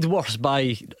be made worse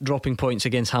by dropping points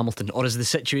against Hamilton, or is the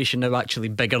situation now actually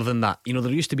bigger than that?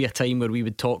 There used to be a time where we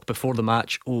would talk before the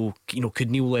match,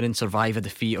 could Neil Lennon survive a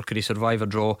defeat, or could he survive a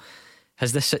draw?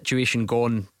 Has this situation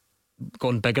gone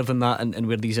bigger than that, and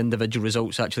where these individual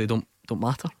results actually don't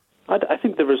matter? I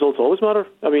think the results always matter.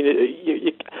 I mean,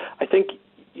 I think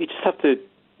you just have to.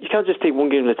 You can't just take one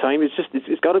game at a time.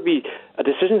 It's got to be a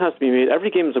decision has to be made. Every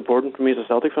game is important for me as a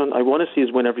Celtic fan. I want to see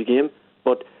us win every game,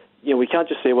 but we can't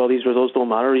just say, well, these results don't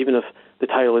matter, even if the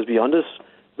title is beyond us.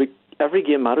 Every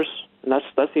game matters, and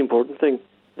that's the important thing.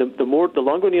 The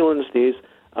longer Neil Lennon stays,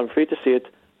 I'm afraid to say it,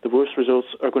 the worse results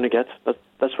are going to get.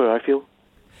 That's where I feel.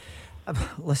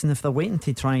 Listen, if they're waiting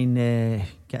to try and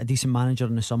get a decent manager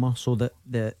in the summer so that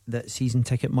the season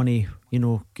ticket money,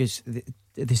 gives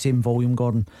the same volume,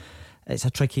 Gordon, it's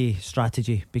a tricky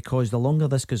strategy, because the longer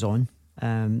this goes on,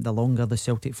 the longer the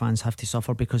Celtic fans have to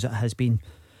suffer, because it has been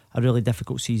a really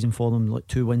difficult season for them. Like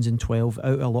 2 wins in 12 out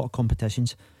of a lot of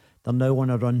competitions. They're now on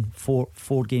a run,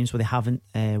 four games where they haven't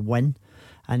won,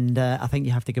 and I think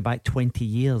you have to go back 20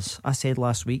 years. I said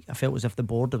last week I felt as if the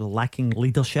board were lacking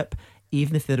leadership.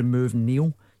 Even if they remove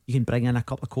Neil, you can bring in a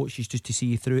couple of coaches just to see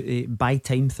you through, buy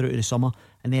time through to the summer,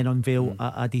 and then unveil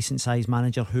a decent sized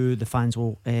manager who the fans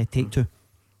will take to.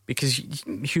 Because,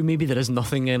 Hugh, maybe there is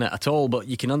nothing in it at all, but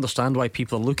you can understand why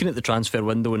people are looking at the transfer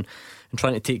window and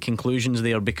trying to take conclusions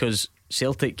there, because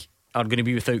Celtic are going to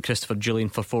be without Christopher Julian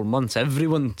for 4 months.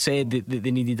 Everyone said that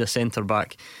they needed a centre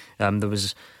back. There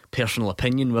was personal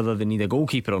opinion whether they need a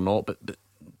goalkeeper or not, but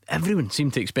everyone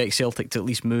seemed to expect Celtic to at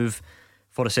least move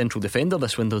for a central defender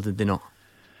this window, did they not?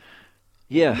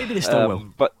 Yeah, maybe they still will.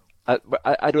 But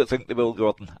I don't think they will,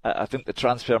 Gordon. I think the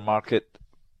transfer market,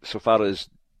 so far as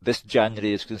this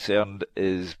January is concerned,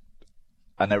 is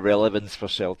an irrelevance for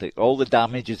Celtic. All the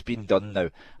damage has been done now,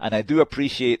 and I do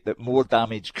appreciate that more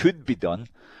damage could be done.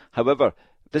 However,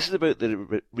 this is about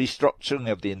the restructuring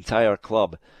of the entire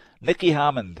club. Nicky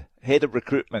Hammond, head of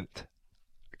recruitment,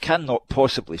 cannot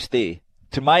possibly stay,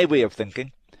 to my way of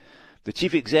thinking. The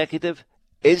chief executive,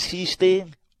 is he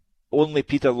staying? Only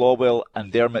Peter Lawwell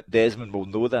and Dermot Desmond will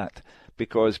know that,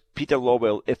 because Peter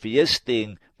Lawwell, if he is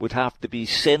staying, would have to be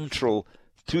central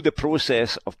to the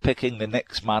process of picking the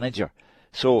next manager.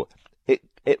 So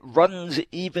it runs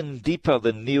even deeper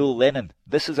than Neil Lennon.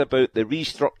 This is about the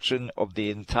restructuring of the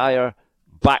entire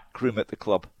backroom at the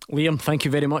club. Liam, thank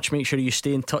you very much. Make sure you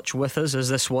stay in touch with us as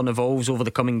this one evolves over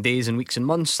the coming days and weeks and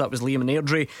months. That was Liam and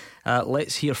Airdrie.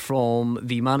 Let's hear from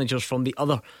the managers from the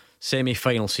other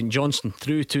semi-final. St Johnstone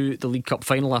through to the League Cup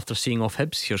final after seeing off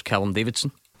Hibs. Here's Callum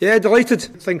Davidson. Yeah, delighted.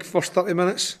 I think first 30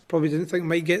 minutes, probably didn't think we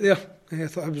might get there. I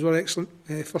thought Hibs were excellent.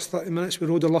 First 30 minutes we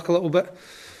rode the luck a little bit,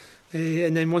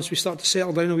 and then once we started to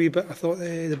settle down a wee bit, I thought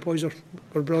the boys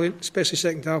were brilliant, especially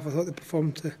second half. I thought they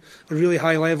performed to a really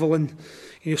high level, and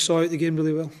you saw out the game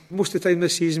really well. Most of the time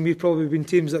this season we've probably been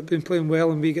teams that have been playing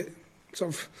well and we get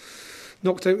sort of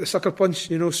knocked out with the sucker punch,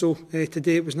 so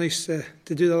today it was nice to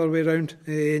do the other way around,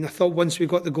 and I thought once we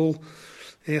got the goal,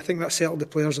 I think that settled the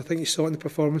players. I think you saw it in the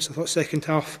performance. I thought second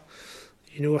half,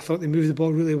 I thought they moved the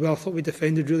ball really well. I thought we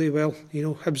defended really well.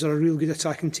 Hibs are a real good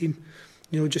attacking team.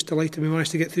 Just delighted we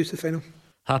managed to get through to the final.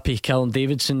 Happy Callum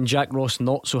Davidson. Jack Ross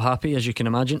not so happy, as you can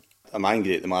imagine. I'm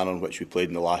angry at the manner in which we played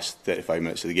in the last 35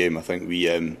 minutes of the game. I think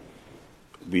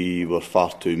we were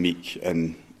far too meek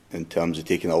in terms of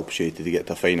taking the opportunity to get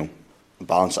to a final.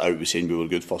 Balance it out with saying we were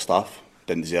good first half.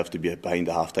 Didn't deserve to be behind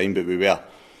at half time, but we were.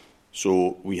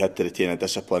 So we had to retain a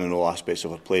discipline in all aspects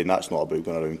of our play, and that's not about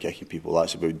going around kicking people.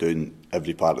 That's about doing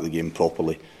every part of the game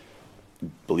properly,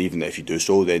 believing that if you do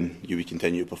so, then you would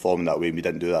continue to perform in that way. We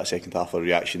didn't do that second half. Our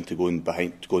reaction to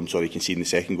conceding the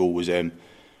second goal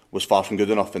was far from good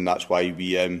enough, and that's why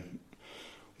we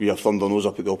have thumbed our nose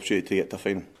up at the opportunity to get to a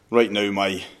final. Right now,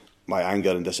 my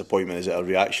anger and disappointment is at our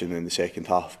reaction in the second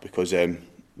half, because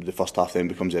the first half then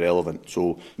becomes irrelevant.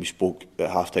 So we spoke at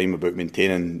half time about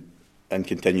maintaining and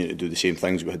continuing to do the same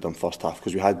things we had done first half,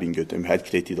 because we had been good and we had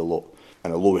created a lot.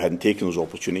 And although we hadn't taken those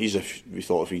opportunities, if we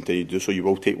thought if we continued to do so, you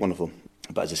will take one of them.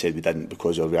 But as I said, we didn't,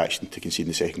 because our reaction to conceding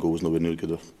the second goal was nowhere near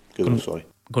good enough.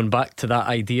 Going back to that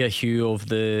idea, Hugh, of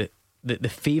the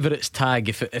favourites tag,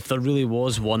 if there really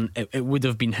was one, it would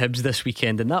have been Hibs this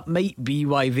weekend, and that might be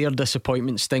why their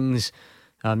disappointment stings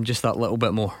just that little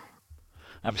bit more.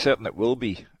 I'm certain it will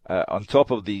be. On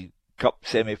top of the Cup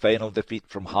semi-final defeat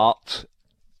from Hearts,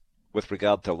 with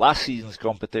regard to last season's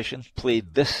competition,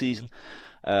 played this season,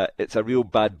 it's a real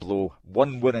bad blow.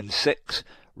 1 win in 6.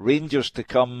 Rangers to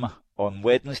come on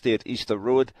Wednesday at Easter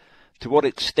Road. To what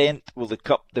extent will the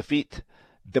Cup defeat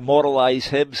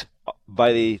demoralise Hibs?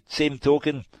 By the same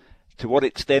token, to what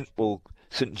extent will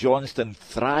St Johnstone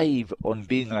thrive on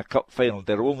being in a Cup final?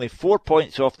 They're only 4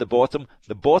 points off the bottom.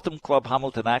 The bottom club,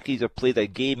 Hamilton Accies, have played a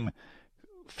game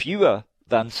fewer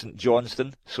than St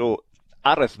Johnstone, so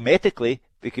arithmetically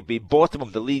they could be bottom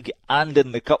of the league and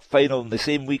in the Cup final in the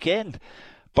same weekend.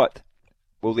 But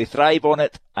will they thrive on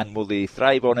it, and will they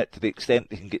thrive on it to the extent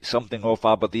they can get something off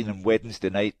Aberdeen on Wednesday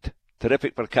night?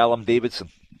 Terrific for Callum Davidson.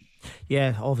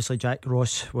 Yeah, obviously Jack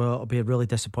Ross will be really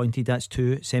disappointed. That's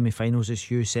 2 semi-finals, as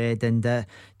Hugh said, and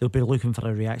they'll be looking for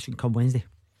a reaction come Wednesday.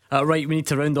 Right, we need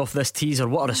to round off this teaser.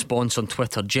 What a response on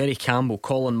Twitter. Jerry Campbell,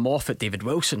 Colin Moffat, David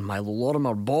Wilson, Milo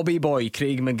Lorimer, Bobby Boy,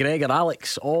 Craig McGregor,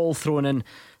 Alex, all throwing in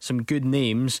some good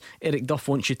names. Eric Duff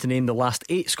wants you to name the last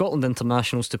 8 Scotland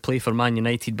internationals to play for Man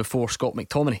United before Scott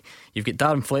McTominay. You've got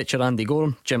Darren Fletcher, Andy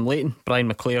Gorham, Jim Leighton,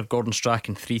 Brian McClare, Gordon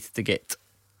Strachan. 3 to get.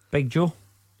 Big Joe?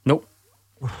 Nope.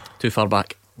 Too far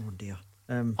back. Oh dear.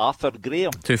 Arthur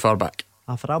Graham? Too far back.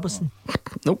 Arthur Albertson?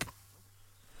 Nope.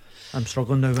 I'm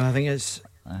struggling now. I think it's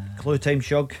clue time,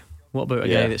 Shug. What about a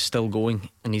guy that's still going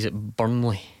and he's at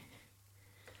Burnley?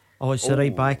 Oh, it's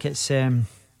right back. It's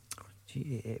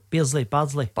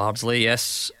Bardsley,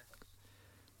 yes.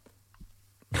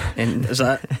 And is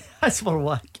that that's for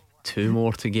what? 2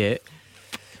 more to get.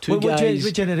 What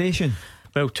generation?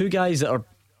 Well, 2 guys that are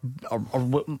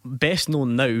best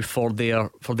known now for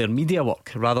their media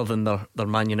work rather than their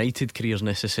Man United careers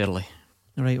necessarily.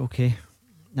 Right, okay,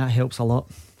 that helps a lot.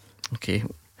 Okay.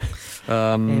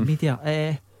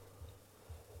 Media.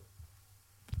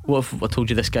 What if I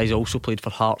told you this guy's also played for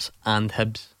Hearts and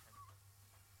Hibs?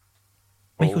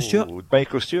 Michael Stewart.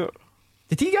 Michael Stewart.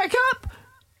 Did he get a cap?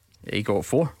 He got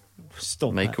 4.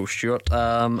 Stop Michael Stewart.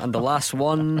 And the last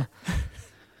one.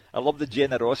 I love the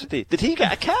generosity. Did he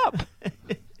get a cap?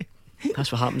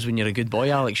 That's what happens when you're a good boy,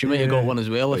 Alex. You might have got one as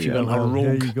well if you weren't a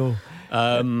rogue. There you go.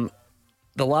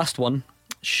 The last one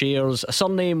shares a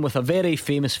surname with a very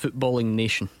famous footballing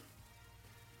nation.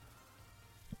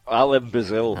 Alan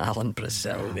Brazil.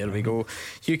 There we go.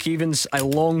 Hugh Keevins, I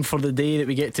long for the day that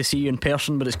we get to see you in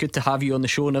person, but it's good to have you on the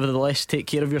show nevertheless. Take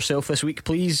care of yourself this week,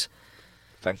 please.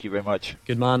 Thank you very much.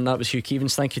 Good man, that was Hugh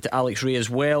Keevins. Thank you to Alex Rae as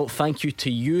well. Thank you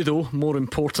to you though, more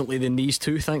importantly than these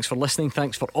two. Thanks for listening.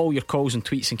 Thanks for all your calls and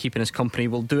tweets and keeping us company.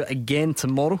 We'll do it again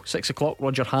tomorrow, 6 o'clock.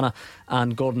 Roger Hannah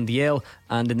and Gordon Dalziel.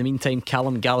 And in the meantime,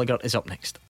 Callum Gallagher is up next.